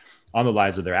impact on the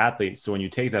lives of their athletes. So when you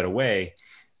take that away,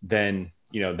 then,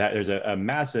 that there's a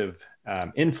massive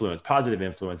positive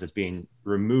influence that's being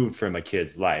removed from a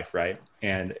kid's life. Right.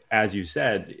 And as you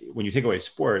said, when you take away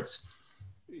sports,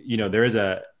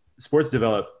 sports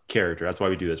develop character. That's why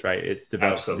we do this, right? It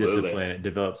develops discipline, it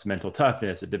develops mental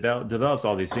toughness, it develops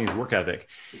all these things, work ethic.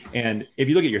 And if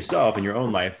you look at yourself in your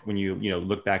own life, when you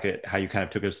look back at how you kind of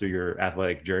took us through your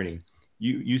athletic journey,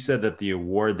 you said that the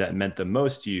award that meant the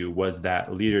most to you was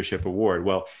that leadership award.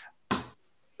 Well, a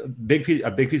big piece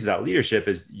of that leadership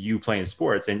is you playing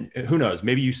sports. And who knows,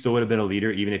 maybe you still would have been a leader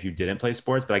even if you didn't play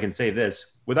sports. But I can say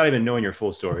this without even knowing your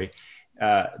full story,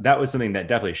 that was something that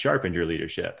definitely sharpened your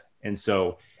leadership. And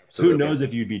so who knows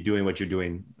if you'd be doing what you're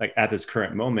doing like at this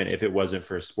current moment if it wasn't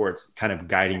for sports kind of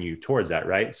guiding you towards that,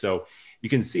 right? So you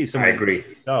can see someone like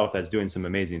yourself that's doing some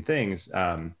amazing things,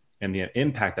 and the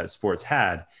impact that sports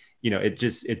had.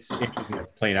 It's interesting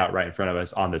that's playing out right in front of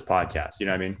us on this podcast. You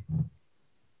know what I mean?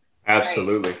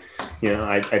 Absolutely.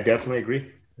 I definitely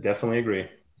agree.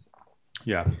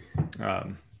 Yeah.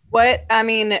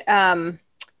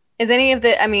 Is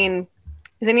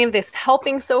any of this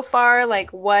helping so far?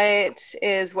 Like what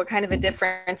kind of a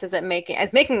difference is it making?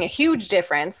 It's making a huge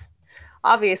difference,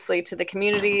 obviously, to the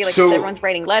community. Like everyone's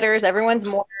writing letters, everyone's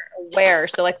more aware.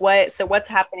 So what's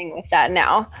happening with that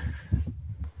now?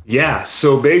 Yeah.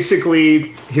 So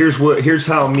basically here's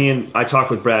how I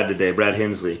talked with Brad today, Brad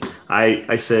Hensley.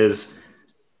 I says,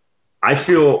 I'm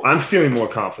feeling more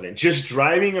confident just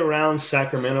driving around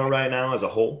Sacramento right now as a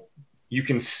whole. You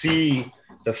can see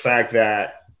the fact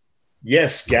that,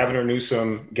 yes, Gavin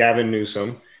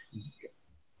Newsom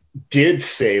did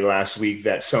say last week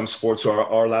that some sports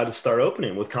are allowed to start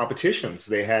opening with competitions.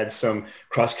 They had some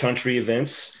cross-country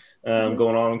events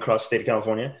going on across the state of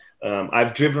California.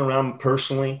 I've driven around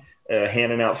personally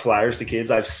handing out flyers to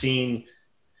kids. I've seen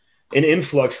an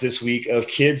influx this week of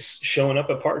kids showing up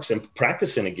at parks and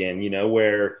practicing again,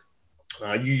 where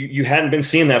you hadn't been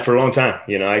seeing that for a long time.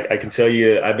 I can tell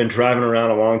you I've been driving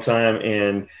around a long time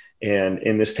and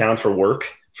in this town for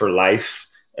work, for life.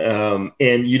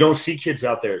 And you don't see kids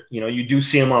out there. You do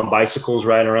see them on bicycles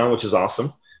riding around, which is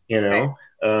awesome. You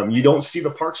don't see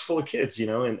the parks full of kids,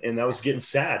 and that was getting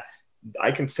sad.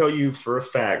 I can tell you for a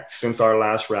fact, since our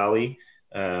last rally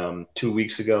 2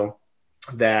 weeks ago,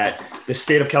 that the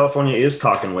state of California is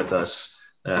talking with us.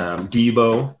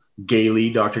 Debo,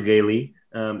 Dr. Gailey,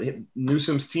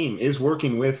 Newsom's team is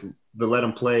working with the Let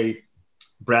Them Play,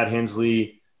 Brad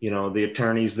Hensley, the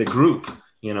attorneys, the group,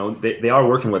 they are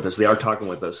working with us. They are talking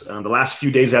with us. The last few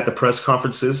days at the press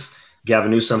conferences, Gavin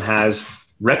Newsom has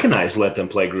recognized Let Them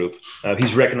Play group.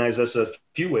 He's recognized us a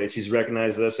few ways. He's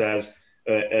recognized us as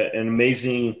an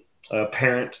amazing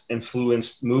parent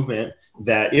influenced movement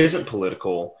that isn't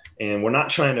political. And we're not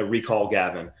trying to recall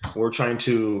Gavin. We're trying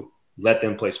to let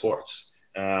them play sports.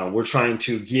 We're trying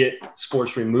to get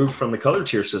sports removed from the color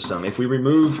tier system. If we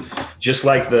remove, just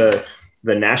like the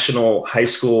National High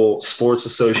School Sports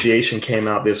Association came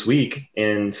out this week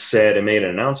and said and made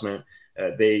an announcement,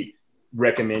 they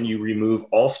recommend you remove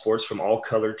all sports from all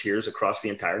color tiers across the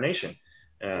entire nation.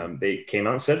 They came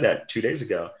out and said that 2 days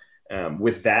ago.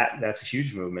 With that's a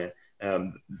huge movement.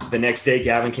 The next day,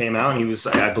 Gavin came out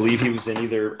and I believe he was in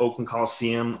either Oakland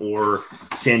Coliseum or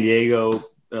San Diego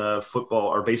football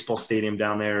or baseball stadium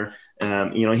down there.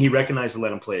 He recognized to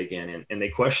let him play again. And they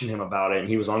questioned him about it. And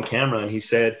he was on camera and he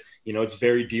said, it's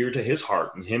very dear to his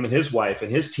heart, and him and his wife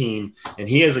and his team. And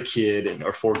he has a kid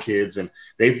or 4 kids, and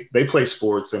they play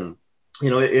sports, and,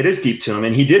 it is deep to him.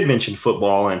 And he did mention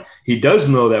football, and he does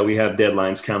know that we have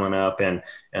deadlines coming up, and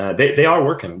they are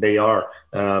working. They are.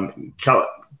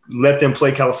 Let Them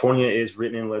Play California is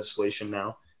written in legislation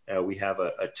now. We have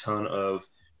a ton of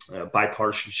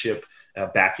bipartisanship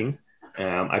backing.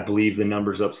 I believe the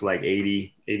number's up to like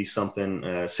 80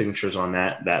 something signatures on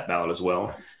that ballot as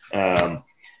well.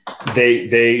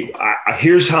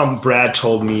 Here's how Brad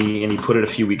told me, and he put it a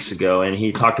few weeks ago, and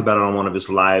he talked about it on one of his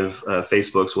live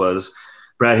Facebooks, was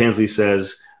Brad Hensley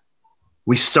says,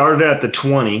 we started at the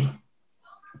 20,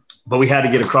 but we had to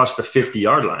get across the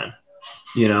 50-yard line,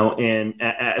 and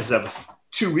as of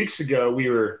 2 weeks ago, we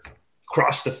were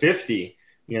across the 50.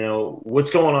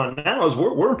 What's going on now is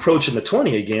we're approaching the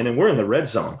 20 again, and we're in the red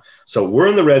zone. So we're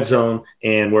in the red zone,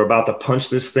 and we're about to punch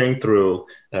this thing through.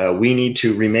 We need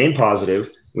to remain positive.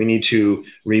 We need to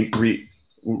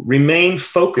remain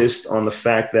focused on the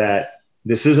fact that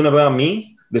this isn't about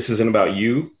me. This isn't about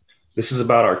you. This is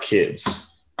about our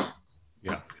kids.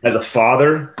 Yeah. As a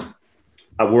father,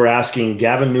 we're asking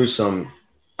Gavin Newsom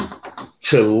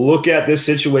to look at this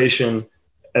situation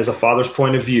as a father's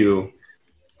point of view.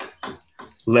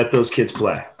 Let those kids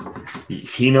play.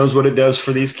 He knows what it does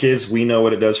for these kids. We know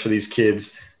what it does for these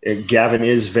kids. And Gavin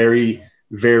is very,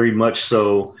 very much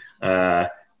so.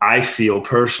 I feel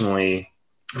personally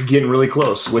getting really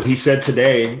close. What he said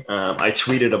today, I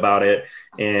tweeted about it,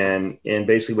 and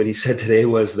basically what he said today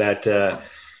was that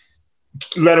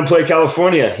let them play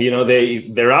California.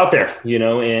 They're out there.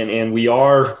 And we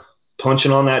are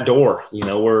punching on that door.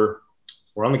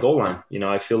 We're on the goal line.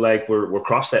 I feel like we're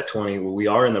across that 20. We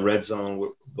are in the red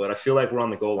zone, but I feel like we're on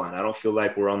the goal line. I don't feel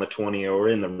like we're on the 20 or we're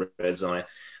in the red zone.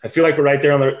 I feel like we're right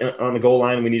there on the goal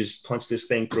line. We need to just punch this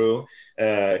thing through.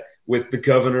 With the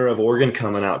governor of Oregon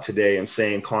coming out today and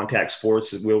saying contact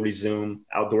sports will resume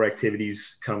outdoor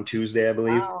activities come Tuesday, I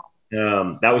believe.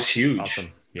 Wow. That was huge.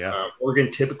 Awesome. Yeah.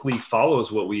 Oregon typically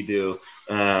follows what we do.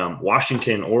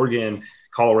 Washington, Oregon,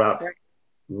 Colorado.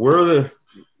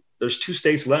 There's 2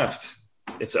 states left.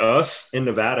 It's us in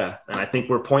Nevada. And I think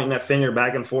we're pointing that finger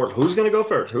back and forth. Who's going to go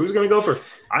first? Who's going to go first?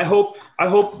 I hope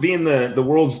being the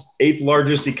world's 8th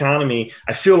largest economy,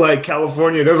 I feel like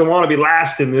California doesn't want to be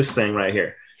last in this thing right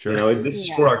here. Sure. This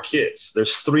is for our kids.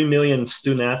 There's 3 million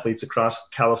student athletes across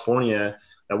California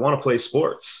that want to play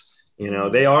sports.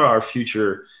 They are our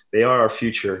future. They are our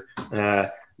future.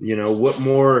 What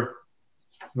more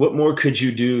could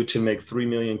you do to make 3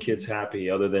 million kids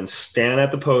happy other than stand at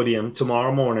the podium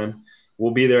tomorrow morning? We'll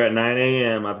be there at 9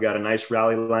 a.m. I've got a nice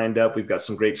rally lined up. We've got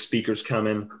some great speakers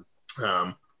coming.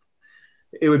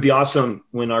 It would be awesome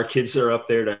when our kids are up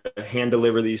there to hand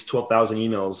deliver these 12,000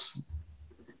 emails.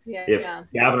 If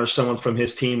Gavin or someone from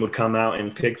his team would come out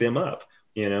and pick them up,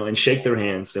 and shake their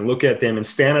hands and look at them and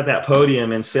stand at that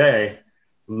podium and say,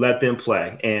 let them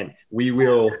play. And we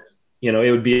will,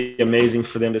 it would be amazing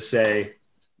for them to say,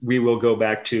 we will go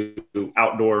back to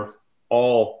outdoor,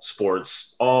 all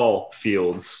sports, all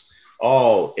fields,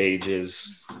 all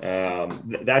ages.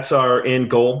 That's our end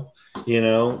goal,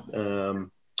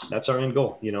 that's our end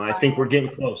goal. I think we're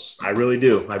getting close. I really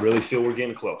do. I really feel we're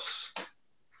getting close.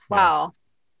 Wow.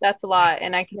 That's a lot.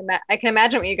 And I can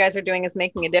imagine what you guys are doing is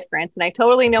making a difference. And I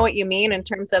totally know what you mean in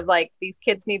terms of like, these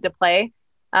kids need to play.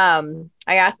 I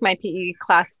ask my PE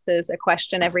classes a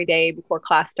question every day before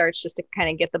class starts, just to kind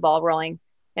of get the ball rolling.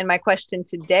 And my question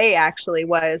today actually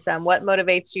was, what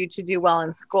motivates you to do well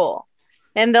in school?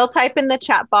 And they'll type in the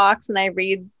chat box, and I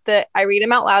read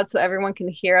them out loud so everyone can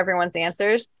hear everyone's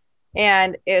answers.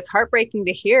 And it's heartbreaking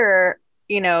to hear,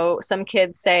 some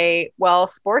kids say, well,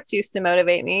 sports used to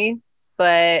motivate me,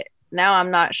 but now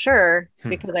I'm not sure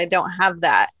because I don't have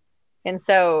that. And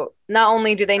so not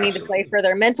only do they need to play for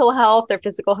their mental health, their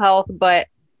physical health, but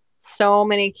so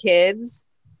many kids,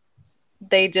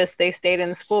 they stayed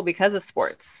in school because of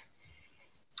sports.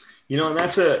 And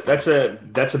that's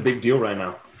a big deal right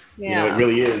now. Yeah. It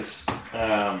really is.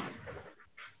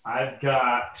 I've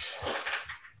got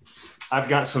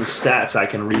some stats I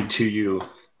can read to you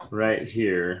right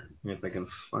here. If I can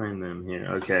find them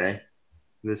here. Okay.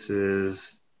 This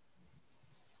is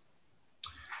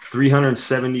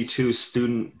 372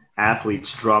 student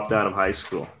athletes dropped out of high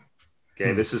school.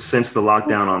 Okay. This is since the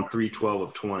lockdown on 3/12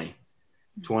 of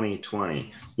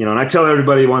 2020. And I tell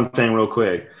everybody one thing real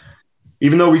quick.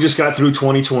 Even though we just got through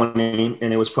 2020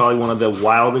 and it was probably one of the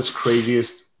wildest,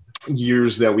 craziest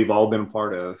years that we've all been a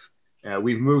part of,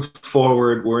 we've moved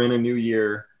forward. We're in a new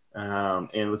year,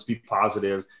 and let's be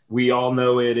positive. We all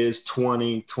know it is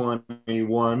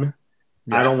 2021.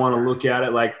 Yeah. I don't want to look at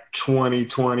it like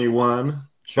 2021,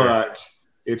 sure, but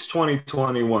it's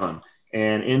 2021.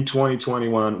 And in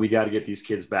 2021, we got to get these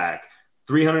kids back.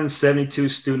 372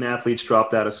 student athletes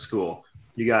dropped out of school.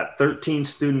 You got 13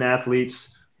 student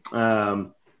athletes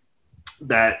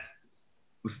that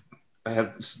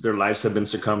their lives have been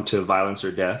succumbed to violence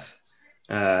or death.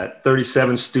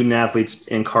 37 student athletes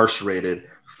incarcerated,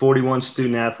 41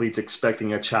 student athletes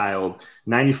expecting a child,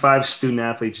 95 student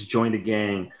athletes joined a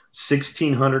gang,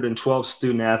 1,612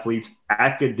 student athletes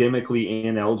academically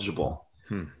ineligible.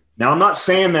 Now, I'm not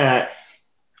saying that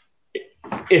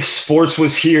if sports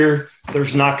was here,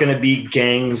 there's not going to be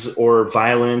gangs or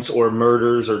violence or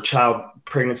murders or child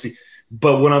pregnancy.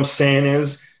 But what I'm saying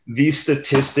is these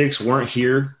statistics weren't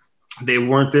here. They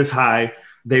weren't this high.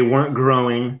 They weren't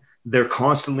growing. They're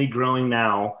constantly growing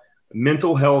now.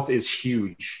 Mental health is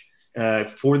huge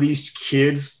for these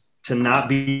kids to not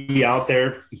be out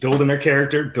there building their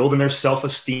character, building their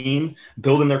self-esteem,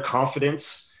 building their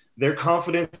confidence. Their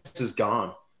confidence is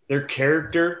gone. Their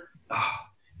character,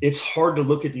 it's hard to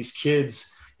look at these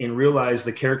kids and realize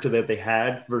the character that they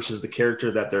had versus the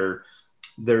character that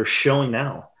they're showing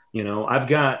now. You know, I've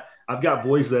got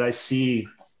boys that I see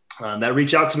that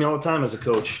reach out to me all the time as a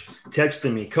coach,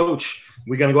 texting me, "Coach,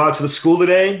 we going to go out to the school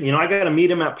today. You know, I got to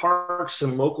meet him at parks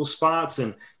and local spots.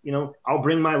 And, you know, I'll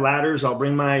bring my ladders, I'll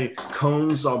bring my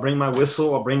cones, I'll bring my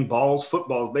whistle, I'll bring balls,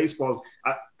 footballs, baseballs."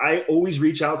 I always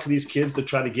reach out to these kids to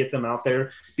try to get them out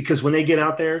there, because when they get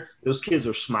out there, those kids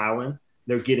are smiling.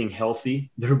 They're getting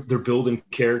healthy. They're building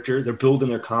character. They're building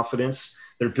their confidence.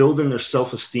 They're building their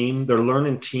self-esteem. They're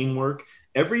learning teamwork.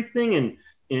 Everything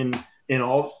in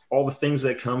all the things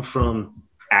that come from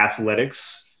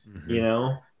athletics, you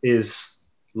know, is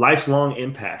lifelong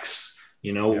impacts.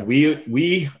 You know,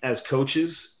 we as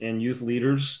coaches and youth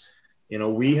leaders, you know,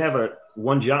 we have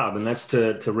one job, and that's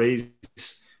to raise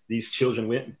these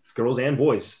children, girls and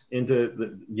boys, into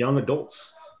the young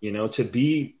adults, you know, to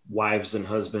be wives and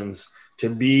husbands, to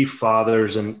be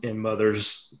fathers and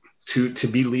mothers, to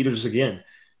be leaders again,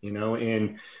 you know.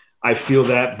 And I feel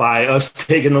that by us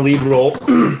taking the lead role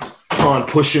on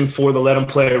pushing for the Let Them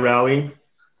Play rally,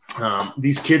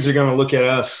 these kids are going to look at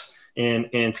us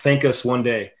and thank us one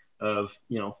day of,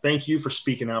 you know, thank you for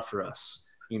speaking out for us.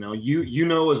 You know, you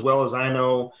know as well as I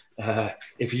know,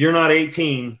 if you're not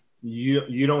 18,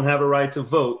 you don't have a right to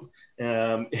vote,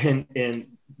 and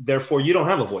therefore you don't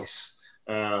have a voice.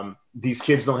 These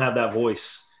kids don't have that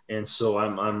voice, and so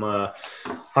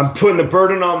I'm putting the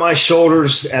burden on my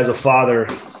shoulders as a father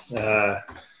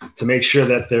to make sure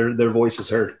that their voice is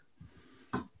heard.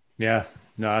 Yeah,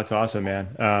 no, that's awesome,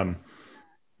 man.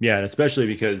 Yeah, and especially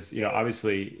because, you know,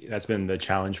 obviously that's been the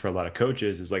challenge for a lot of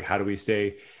coaches, is like, how do we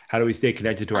stay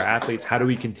connected to our athletes? How do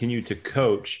we continue to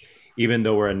coach even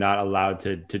though we're not allowed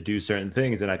to do certain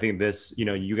things? And I think this, you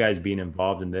know, you guys being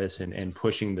involved in this and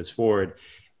pushing this forward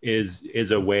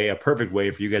is a perfect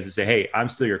way for you guys to say, hey, I'm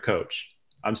still your coach.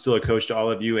 I'm still a coach to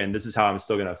all of you, and this is how I'm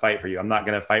still going to fight for you. I'm not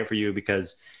going to fight for you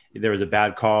because there was a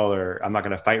bad call, or I'm not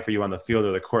going to fight for you on the field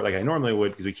or the court like I normally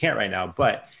would, because we can't right now.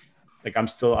 But like, I'm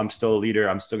still a leader.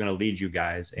 I'm still going to lead you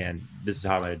guys, and this is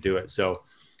how I'm going to do it. So,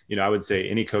 you know, I would say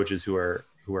any coaches who are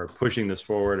pushing this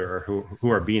forward, or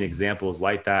who are being examples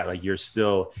like that, like, you're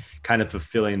still kind of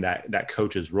fulfilling that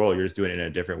coach's role. You're just doing it in a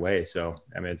different way. So,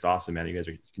 I mean, it's awesome, man. You guys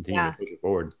are continuing to push it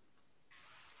forward.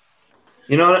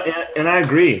 You know, and I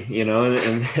agree, you know,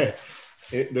 and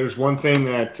there's one thing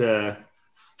that,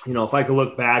 you know, if I could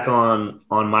look back on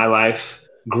my life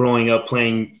growing up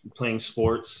playing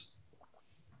sports,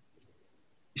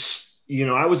 you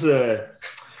know, I was the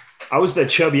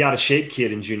chubby, out of shape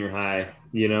kid in junior high,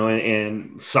 you know,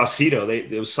 and Saucito,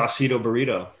 it was Saucito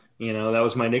Burrito, you know, that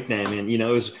was my nickname. And, you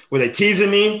know, were they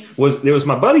teasing me? It was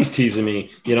my buddies teasing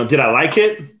me, you know. Did I like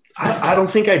it? I don't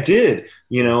think I did.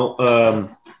 You know,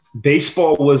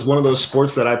 baseball was one of those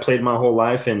sports that I played my whole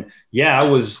life. And yeah, I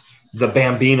was the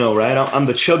Bambino, right? I'm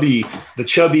the chubby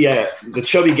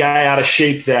guy out of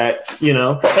shape that, you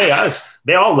know, hey,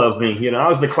 they all love me. You know, I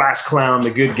was the class clown,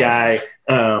 the good guy.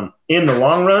 In the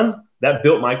long run, that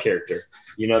built my character.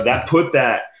 You know, that put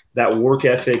that work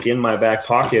ethic in my back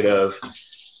pocket of,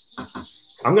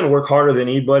 I'm going to work harder than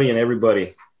anybody and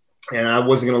everybody. And I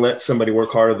wasn't going to let somebody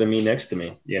work harder than me next to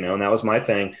me, you know, and that was my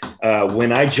thing.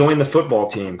 When I joined the football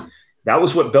team, that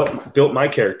was what built my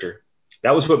character.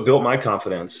 That was what built my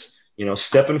confidence. You know,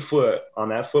 stepping foot on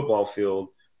that football field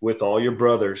with all your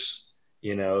brothers,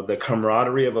 you know, the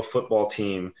camaraderie of a football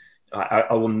team.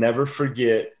 I will never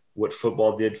forget what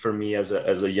football did for me as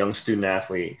a young student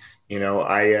athlete. You know,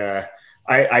 I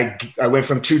went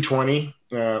from 220,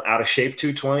 out of shape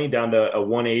 220, down to a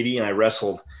 180, and I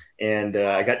wrestled. And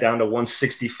I got down to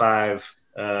 165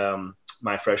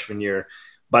 my freshman year.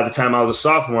 By the time I was a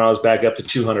sophomore, I was back up to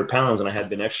 200 pounds, and I had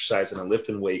been exercising and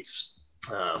lifting weights.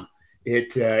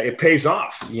 It pays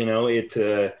off, you know.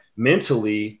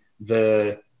 Mentally,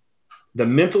 the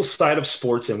mental side of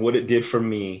sports and what it did for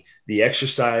me, the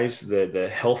exercise, the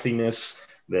healthiness,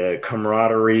 the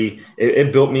camaraderie,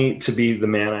 it built me to be the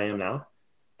man I am now.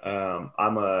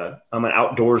 I'm an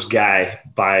outdoors guy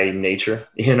by nature,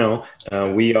 you know.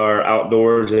 We are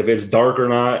outdoors. If it's dark or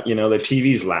not, you know, the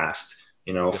TV's last.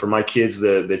 You know, for my kids,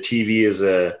 the TV is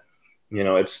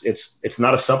It's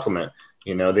not a supplement.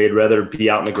 They'd rather be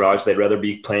out in the garage. They'd rather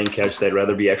be playing catch. They'd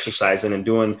rather be exercising and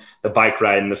doing the bike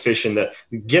ride and the fishing.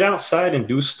 Get outside and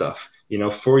do stuff.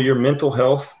 For your mental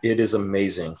health, it is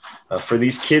amazing. For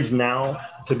these kids now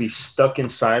to be stuck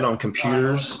inside on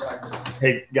computers.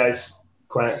 Hey guys,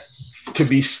 quiet. To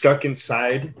be stuck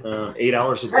inside 8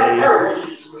 hours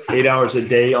a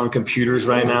day on computers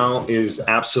right now is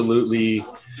absolutely,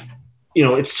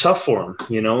 it's tough for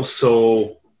them.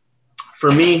 So for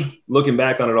me, looking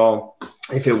back on it all,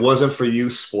 if it wasn't for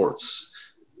youth sports,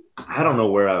 I don't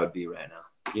know where I would be right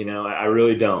now. I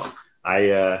really don't.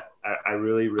 I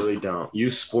really, really don't.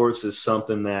 Youth sports is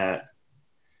something that,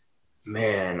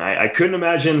 man, I couldn't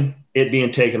imagine it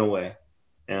being taken away.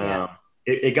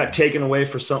 It got taken away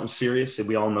for something serious, and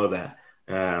we all know that.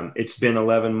 It's been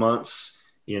 11 months.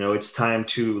 It's time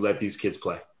to let these kids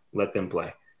play. Let them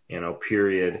play,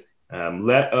 period.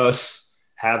 Let us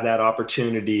have that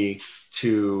opportunity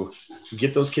to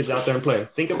get those kids out there and play.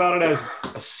 Think about it as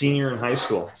a senior in high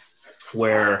school,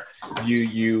 where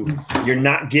you're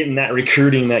not getting that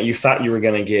recruiting that you thought you were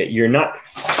going to get. You're not.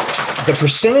 The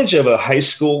percentage of a high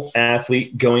school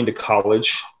athlete going to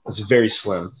college is very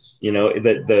slim.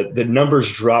 The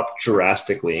numbers drop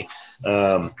drastically.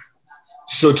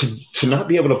 So to not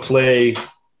be able to play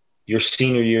your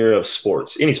senior year of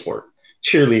sports, any sport,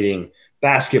 cheerleading,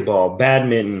 basketball,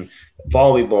 badminton,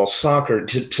 volleyball, soccer,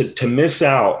 to miss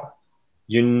out,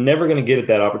 you're never going to get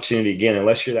that opportunity again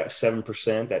unless you're that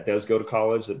 7% that does go to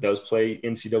college, that does play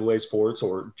NCAA sports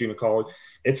or junior college.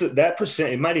 That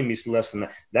percent. It might even be less than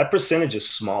that. That percentage is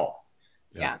small.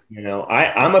 Yeah.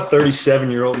 I'm a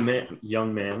 37-year-old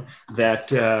young man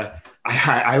that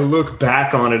I look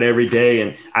back on it every day,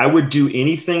 and I would do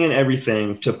anything and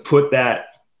everything to put that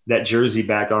jersey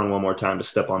back on one more time, to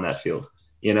step on that field.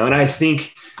 And I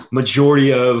think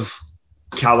majority of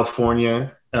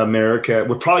California, America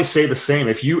would probably say the same.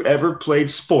 If you ever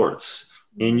played sports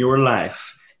in your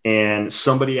life and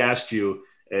somebody asked you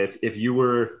if you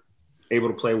were able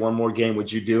to play one more game, would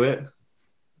you do it?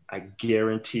 I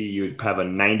guarantee you'd have a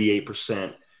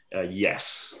 98%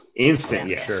 yes. Instant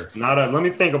yes. Sure. Not a, let me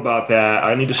think about that.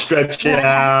 I need to stretch it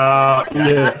out.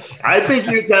 Yeah. I think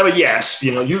you'd have a yes.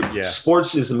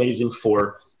 Sports is amazing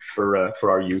for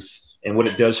our youth, and what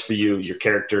it does for you, your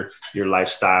character, your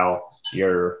lifestyle,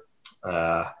 your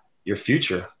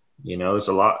future. There's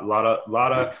a lot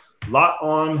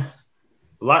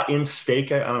in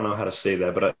stake. I don't know how to say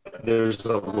that, but there's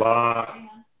a lot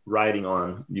riding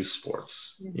on youth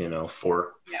sports,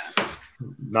 for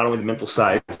not only the mental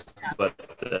side, but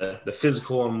the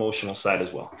physical and emotional side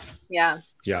as well. Yeah.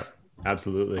 Yeah,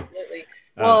 absolutely.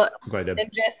 Well, go ahead, Deb.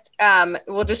 And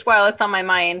just while it's on my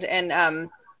mind, and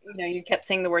you kept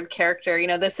saying the word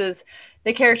character. This is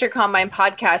the Character Combine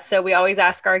podcast, so we always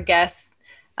ask our guests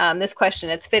this question.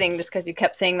 It's fitting just because you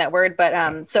kept saying that word. But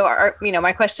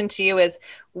my question to you is,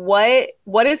 what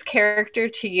is character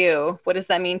to you? What does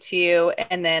that mean to you?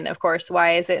 And then, of course,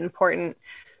 why is it important,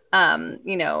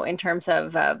 in terms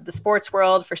of the sports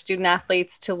world, for student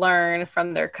athletes to learn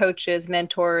from their coaches,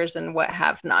 mentors, and what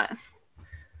have not?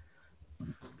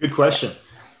 Good question.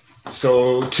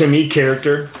 So to me,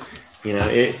 character,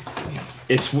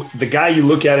 it's the guy you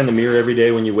look at in the mirror every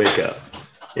day when you wake up.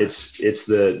 It's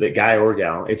the guy or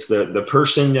gal. It's the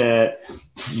person that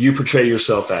you portray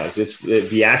yourself as. It's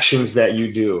the actions that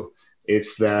you do.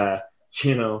 It's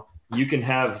you can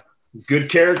have good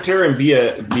character and be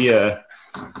a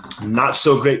not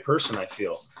so great person. I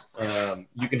feel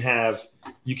you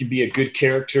can be a good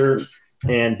character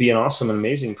and be an awesome and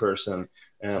amazing person.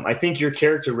 I think your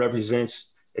character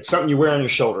represents, it's something you wear on your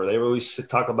shoulder. They always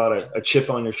talk about a chip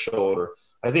on your shoulder.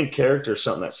 I think character is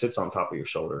something that sits on top of your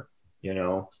shoulder.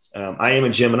 I am a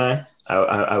Gemini.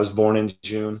 I was born in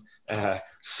June. And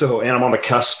I'm on the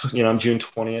cusp, I'm June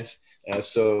 20th.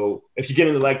 So if you get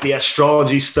into like the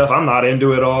astrology stuff, I'm not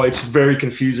into it all. It's very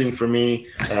confusing for me.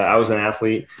 I was an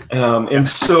athlete. And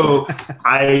so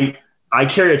I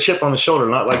carry a chip on the shoulder,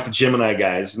 not like the Gemini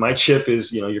guys. My chip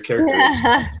is, your character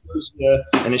is,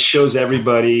 and it shows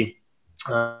everybody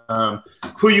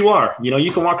who you are.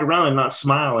 You can walk around and not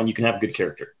smile, and you can have good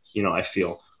character. I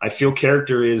feel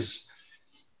character is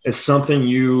something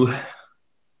you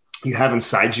have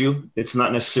inside you. It's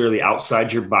not necessarily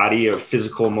outside your body or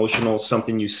physical, emotional,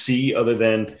 something you see, other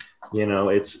than,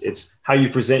 it's how you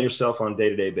present yourself on a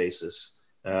day-to-day basis.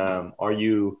 Are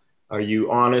you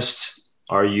honest?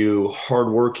 Are you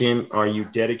hardworking? Are you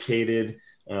dedicated?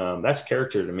 That's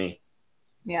character to me.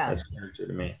 Yeah. That's character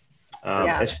to me.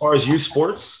 As far as youth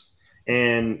sports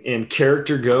and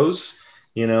character goes,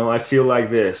 I feel like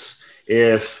this.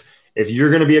 If you're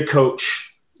going to be a coach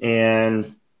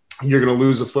and you're going to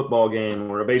lose a football game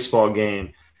or a baseball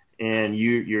game, and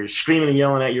you're screaming and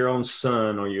yelling at your own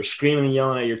son, or you're screaming and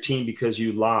yelling at your team because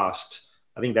you lost,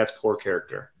 I think that's poor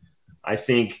character. I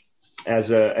think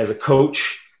as a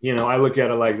coach, I look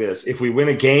at it like this. If we win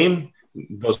a game,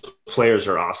 those players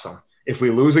are awesome. If we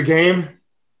lose a game,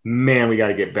 man, we got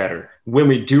to get better. When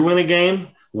we do win a game,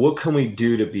 what can we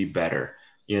do to be better?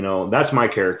 That's my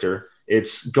character.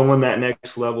 It's going that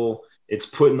next level. It's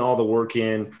putting all the work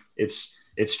in. It's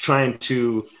trying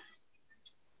to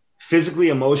physically,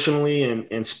 emotionally,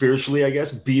 and spiritually, I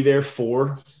guess, be there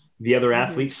for the other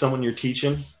athletes, someone you're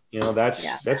teaching.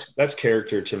 That's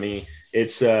character to me.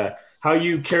 It's how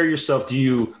you carry yourself. Do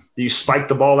you spike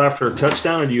the ball after a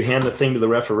touchdown, or do you hand the thing to the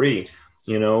referee?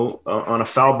 On a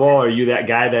foul ball, are you that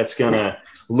guy that's going to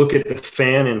look at the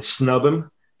fan and snub him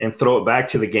and throw it back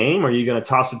to the game? Or are you going to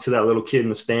toss it to that little kid in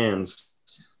the stands?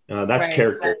 That's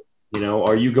character.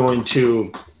 Are you going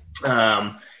to,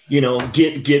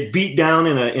 get beat down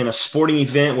in a sporting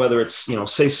event, whether it's,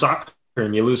 say soccer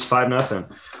and you lose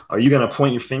 5-0. Are you going to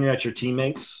point your finger at your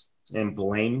teammates and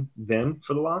blame them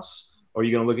for the loss? Or are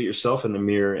you going to look at yourself in the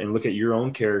mirror and look at your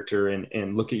own character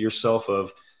and look at yourself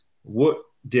of what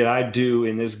did I do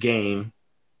in this game?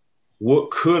 What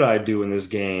could I do in this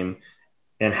game?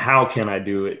 And how can I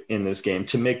do it in this game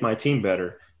to make my team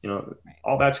better?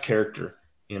 All that's character,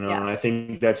 and I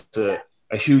think that's a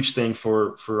huge thing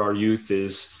for our youth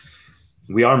is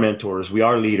we are mentors, we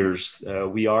are leaders,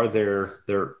 we are their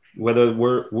whether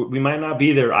we might not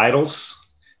be their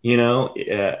idols, you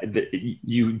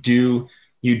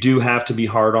do have to be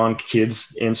hard on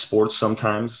kids in sports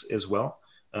sometimes as well.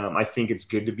 I think it's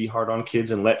good to be hard on kids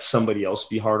and let somebody else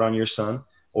be hard on your son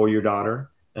or your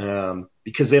daughter,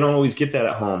 because they don't always get that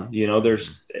at home.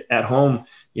 There's at home,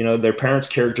 their parents'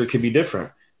 character could be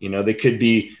different. They could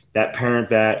be that parent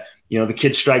that, the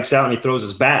kid strikes out and he throws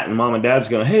his bat and mom and dad's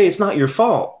going, hey, it's not your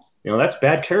fault. That's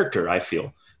bad character, I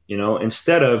feel,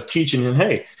 instead of teaching him,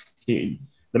 hey,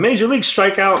 the major leagues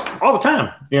strike out all the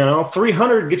time.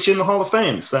 300 gets you in the Hall of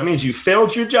Fame. So that means you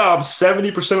failed your job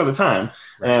 70% of the time.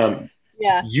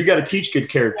 You got to teach good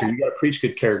character. You got to preach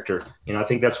good character. I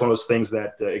think that's one of those things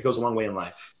that it goes a long way in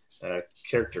life.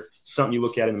 Character, something you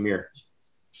look at in the mirror.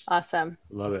 Awesome.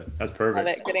 Love it. That's perfect.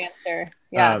 Love it. Good answer.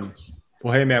 Yeah.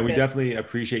 Well, hey man, we definitely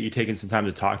appreciate you taking some time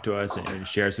to talk to us and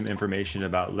share some information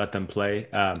about Let Them Play.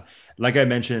 Like I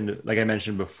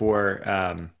mentioned before,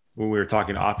 when we were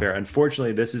talking off air,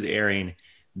 unfortunately, this is airing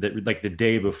the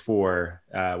day before,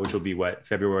 which will be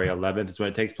February 11th is when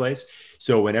it takes place.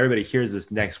 So when everybody hears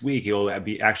this next week, it will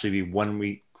actually be 1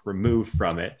 week removed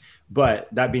from it. But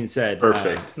that being said,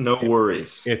 perfect. No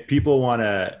worries. If people want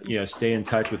to, stay in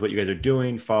touch with what you guys are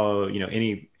doing, follow,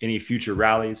 any future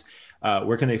rallies,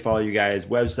 where can they follow you guys?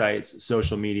 Websites,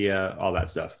 social media, all that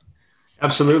stuff.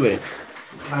 Absolutely.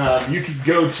 You could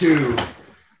go to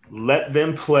Let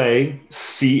Them Play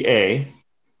CA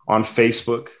on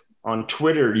Facebook. On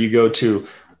Twitter, you go to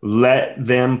Let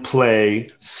Them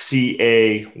Play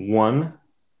CA1.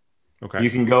 Okay. You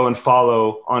can go and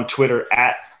follow on Twitter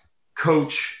at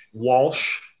Coach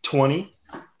Walsh 20,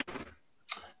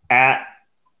 at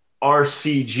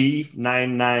RCG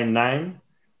 999.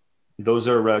 Those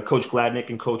are Coach Gladnick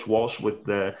and Coach Walsh with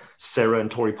Sarah and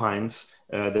Tori Pines.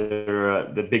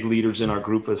 They're the big leaders in our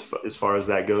group as far as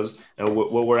that goes.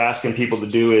 What we're asking people to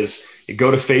do is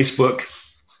go to Facebook,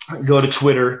 go to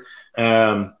Twitter,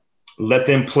 Let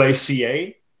Them Play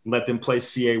CA, Let Them Play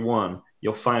CA1.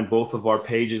 You'll find both of our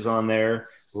pages on there.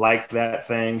 Like that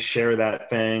thing, share that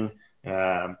thing.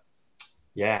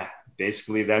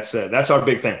 Basically that's our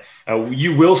big thing.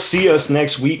 You will see us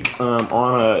next week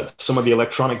on some of the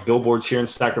electronic billboards here in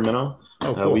Sacramento.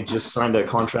 Oh, cool. We just signed a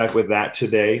contract with that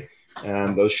today.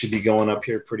 Those should be going up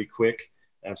here pretty quick.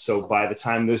 So by the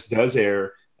time this does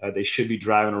air, they should be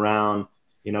driving around.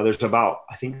 There's about,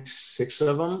 I think, 6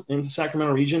 of them in the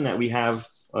Sacramento region that we have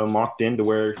mocked in to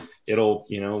where it'll,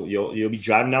 you'll be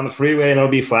driving down the freeway and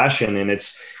it'll be flashing. And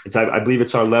it's I believe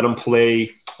it's our Let Them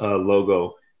Play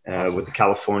logo awesome. With the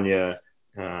California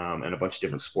and a bunch of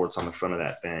different sports on the front of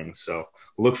that thing. So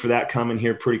look for that coming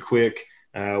here pretty quick.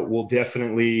 We'll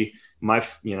definitely,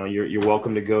 you're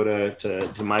welcome to go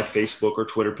to my Facebook or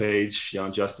Twitter page,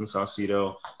 Justin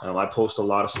Saucedo. I post a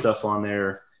lot of stuff on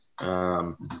there.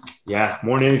 More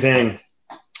than anything,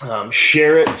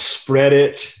 share it, spread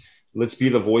it. Let's be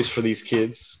the voice for these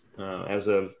kids.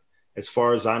 As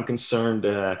far as I'm concerned,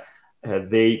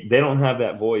 they don't have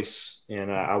that voice,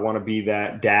 and I want to be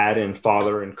that dad and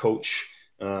father and coach,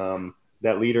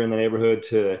 that leader in the neighborhood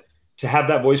to have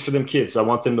that voice for them kids. I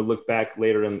want them to look back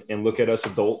later and look at us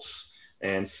adults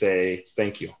and say,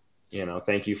 thank you.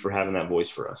 Thank you for having that voice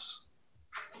for us.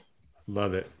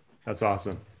 Love it. That's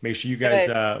awesome. Make sure you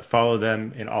guys follow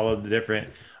them in all of the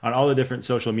different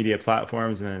social media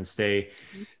platforms, and then stay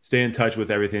in touch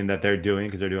with everything that they're doing,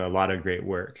 because they're doing a lot of great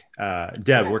work.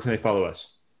 Deb, where can they follow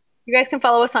us? You guys can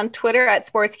follow us on Twitter at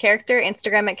Sports Character,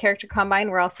 Instagram at Character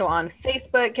Combine. We're also on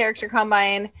Facebook, Character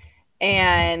Combine,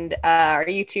 and our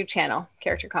YouTube channel,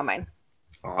 Character Combine.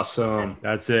 Awesome.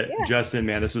 That's it. Yeah. Justin,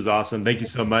 man, this was awesome. Thank you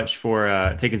so much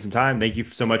for taking some time. Thank you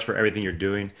so much for everything you're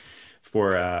doing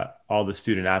for all the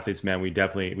student athletes, man. We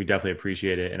definitely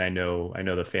appreciate it. And I know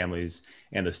the families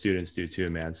and the students do too,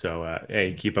 man. So,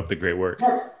 hey, keep up the great work.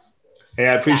 Hey,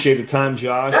 I appreciate the time,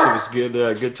 Josh. It was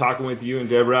good talking with you and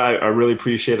Deborah. I really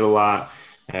appreciate it a lot.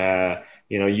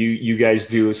 You guys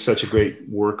do such a great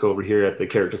work over here at the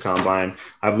Character Combine.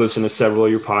 I've listened to several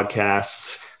of your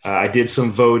podcasts. I did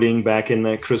some voting back in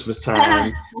the Christmas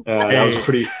time. That was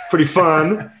pretty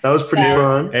fun.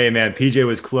 Fun. Hey, man, PJ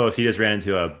was close. He just ran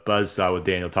into a buzzsaw with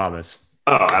Daniel Thomas.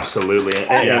 Oh, absolutely.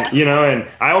 And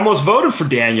I almost voted for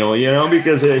Daniel,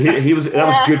 because that was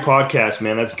a good podcast,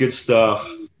 man. That's good stuff.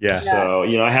 Yeah. So,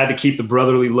 I had to keep the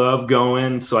brotherly love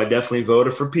going. So I definitely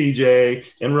voted for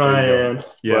PJ and Ryan.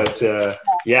 Yeah.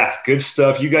 But good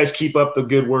stuff. You guys keep up the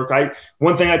good work.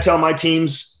 One thing I tell my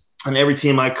teams and every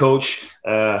team I coach,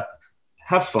 have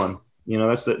fun.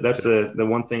 That's the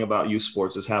one thing about youth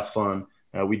sports is have fun.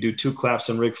 We do 2 claps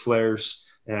and Ric Flairs.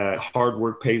 Hard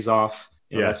work pays off.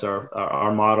 That's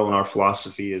our motto and our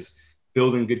philosophy is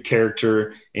building good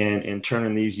character and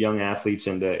turning these young athletes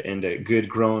into good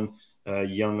grown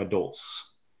young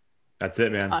adults. That's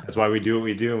it, man. Awesome. That's why we do what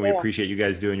we do, and we appreciate you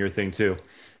guys doing your thing too.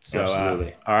 So,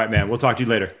 absolutely. All right, man. We'll talk to you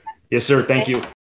later. Yes, sir. Thank you.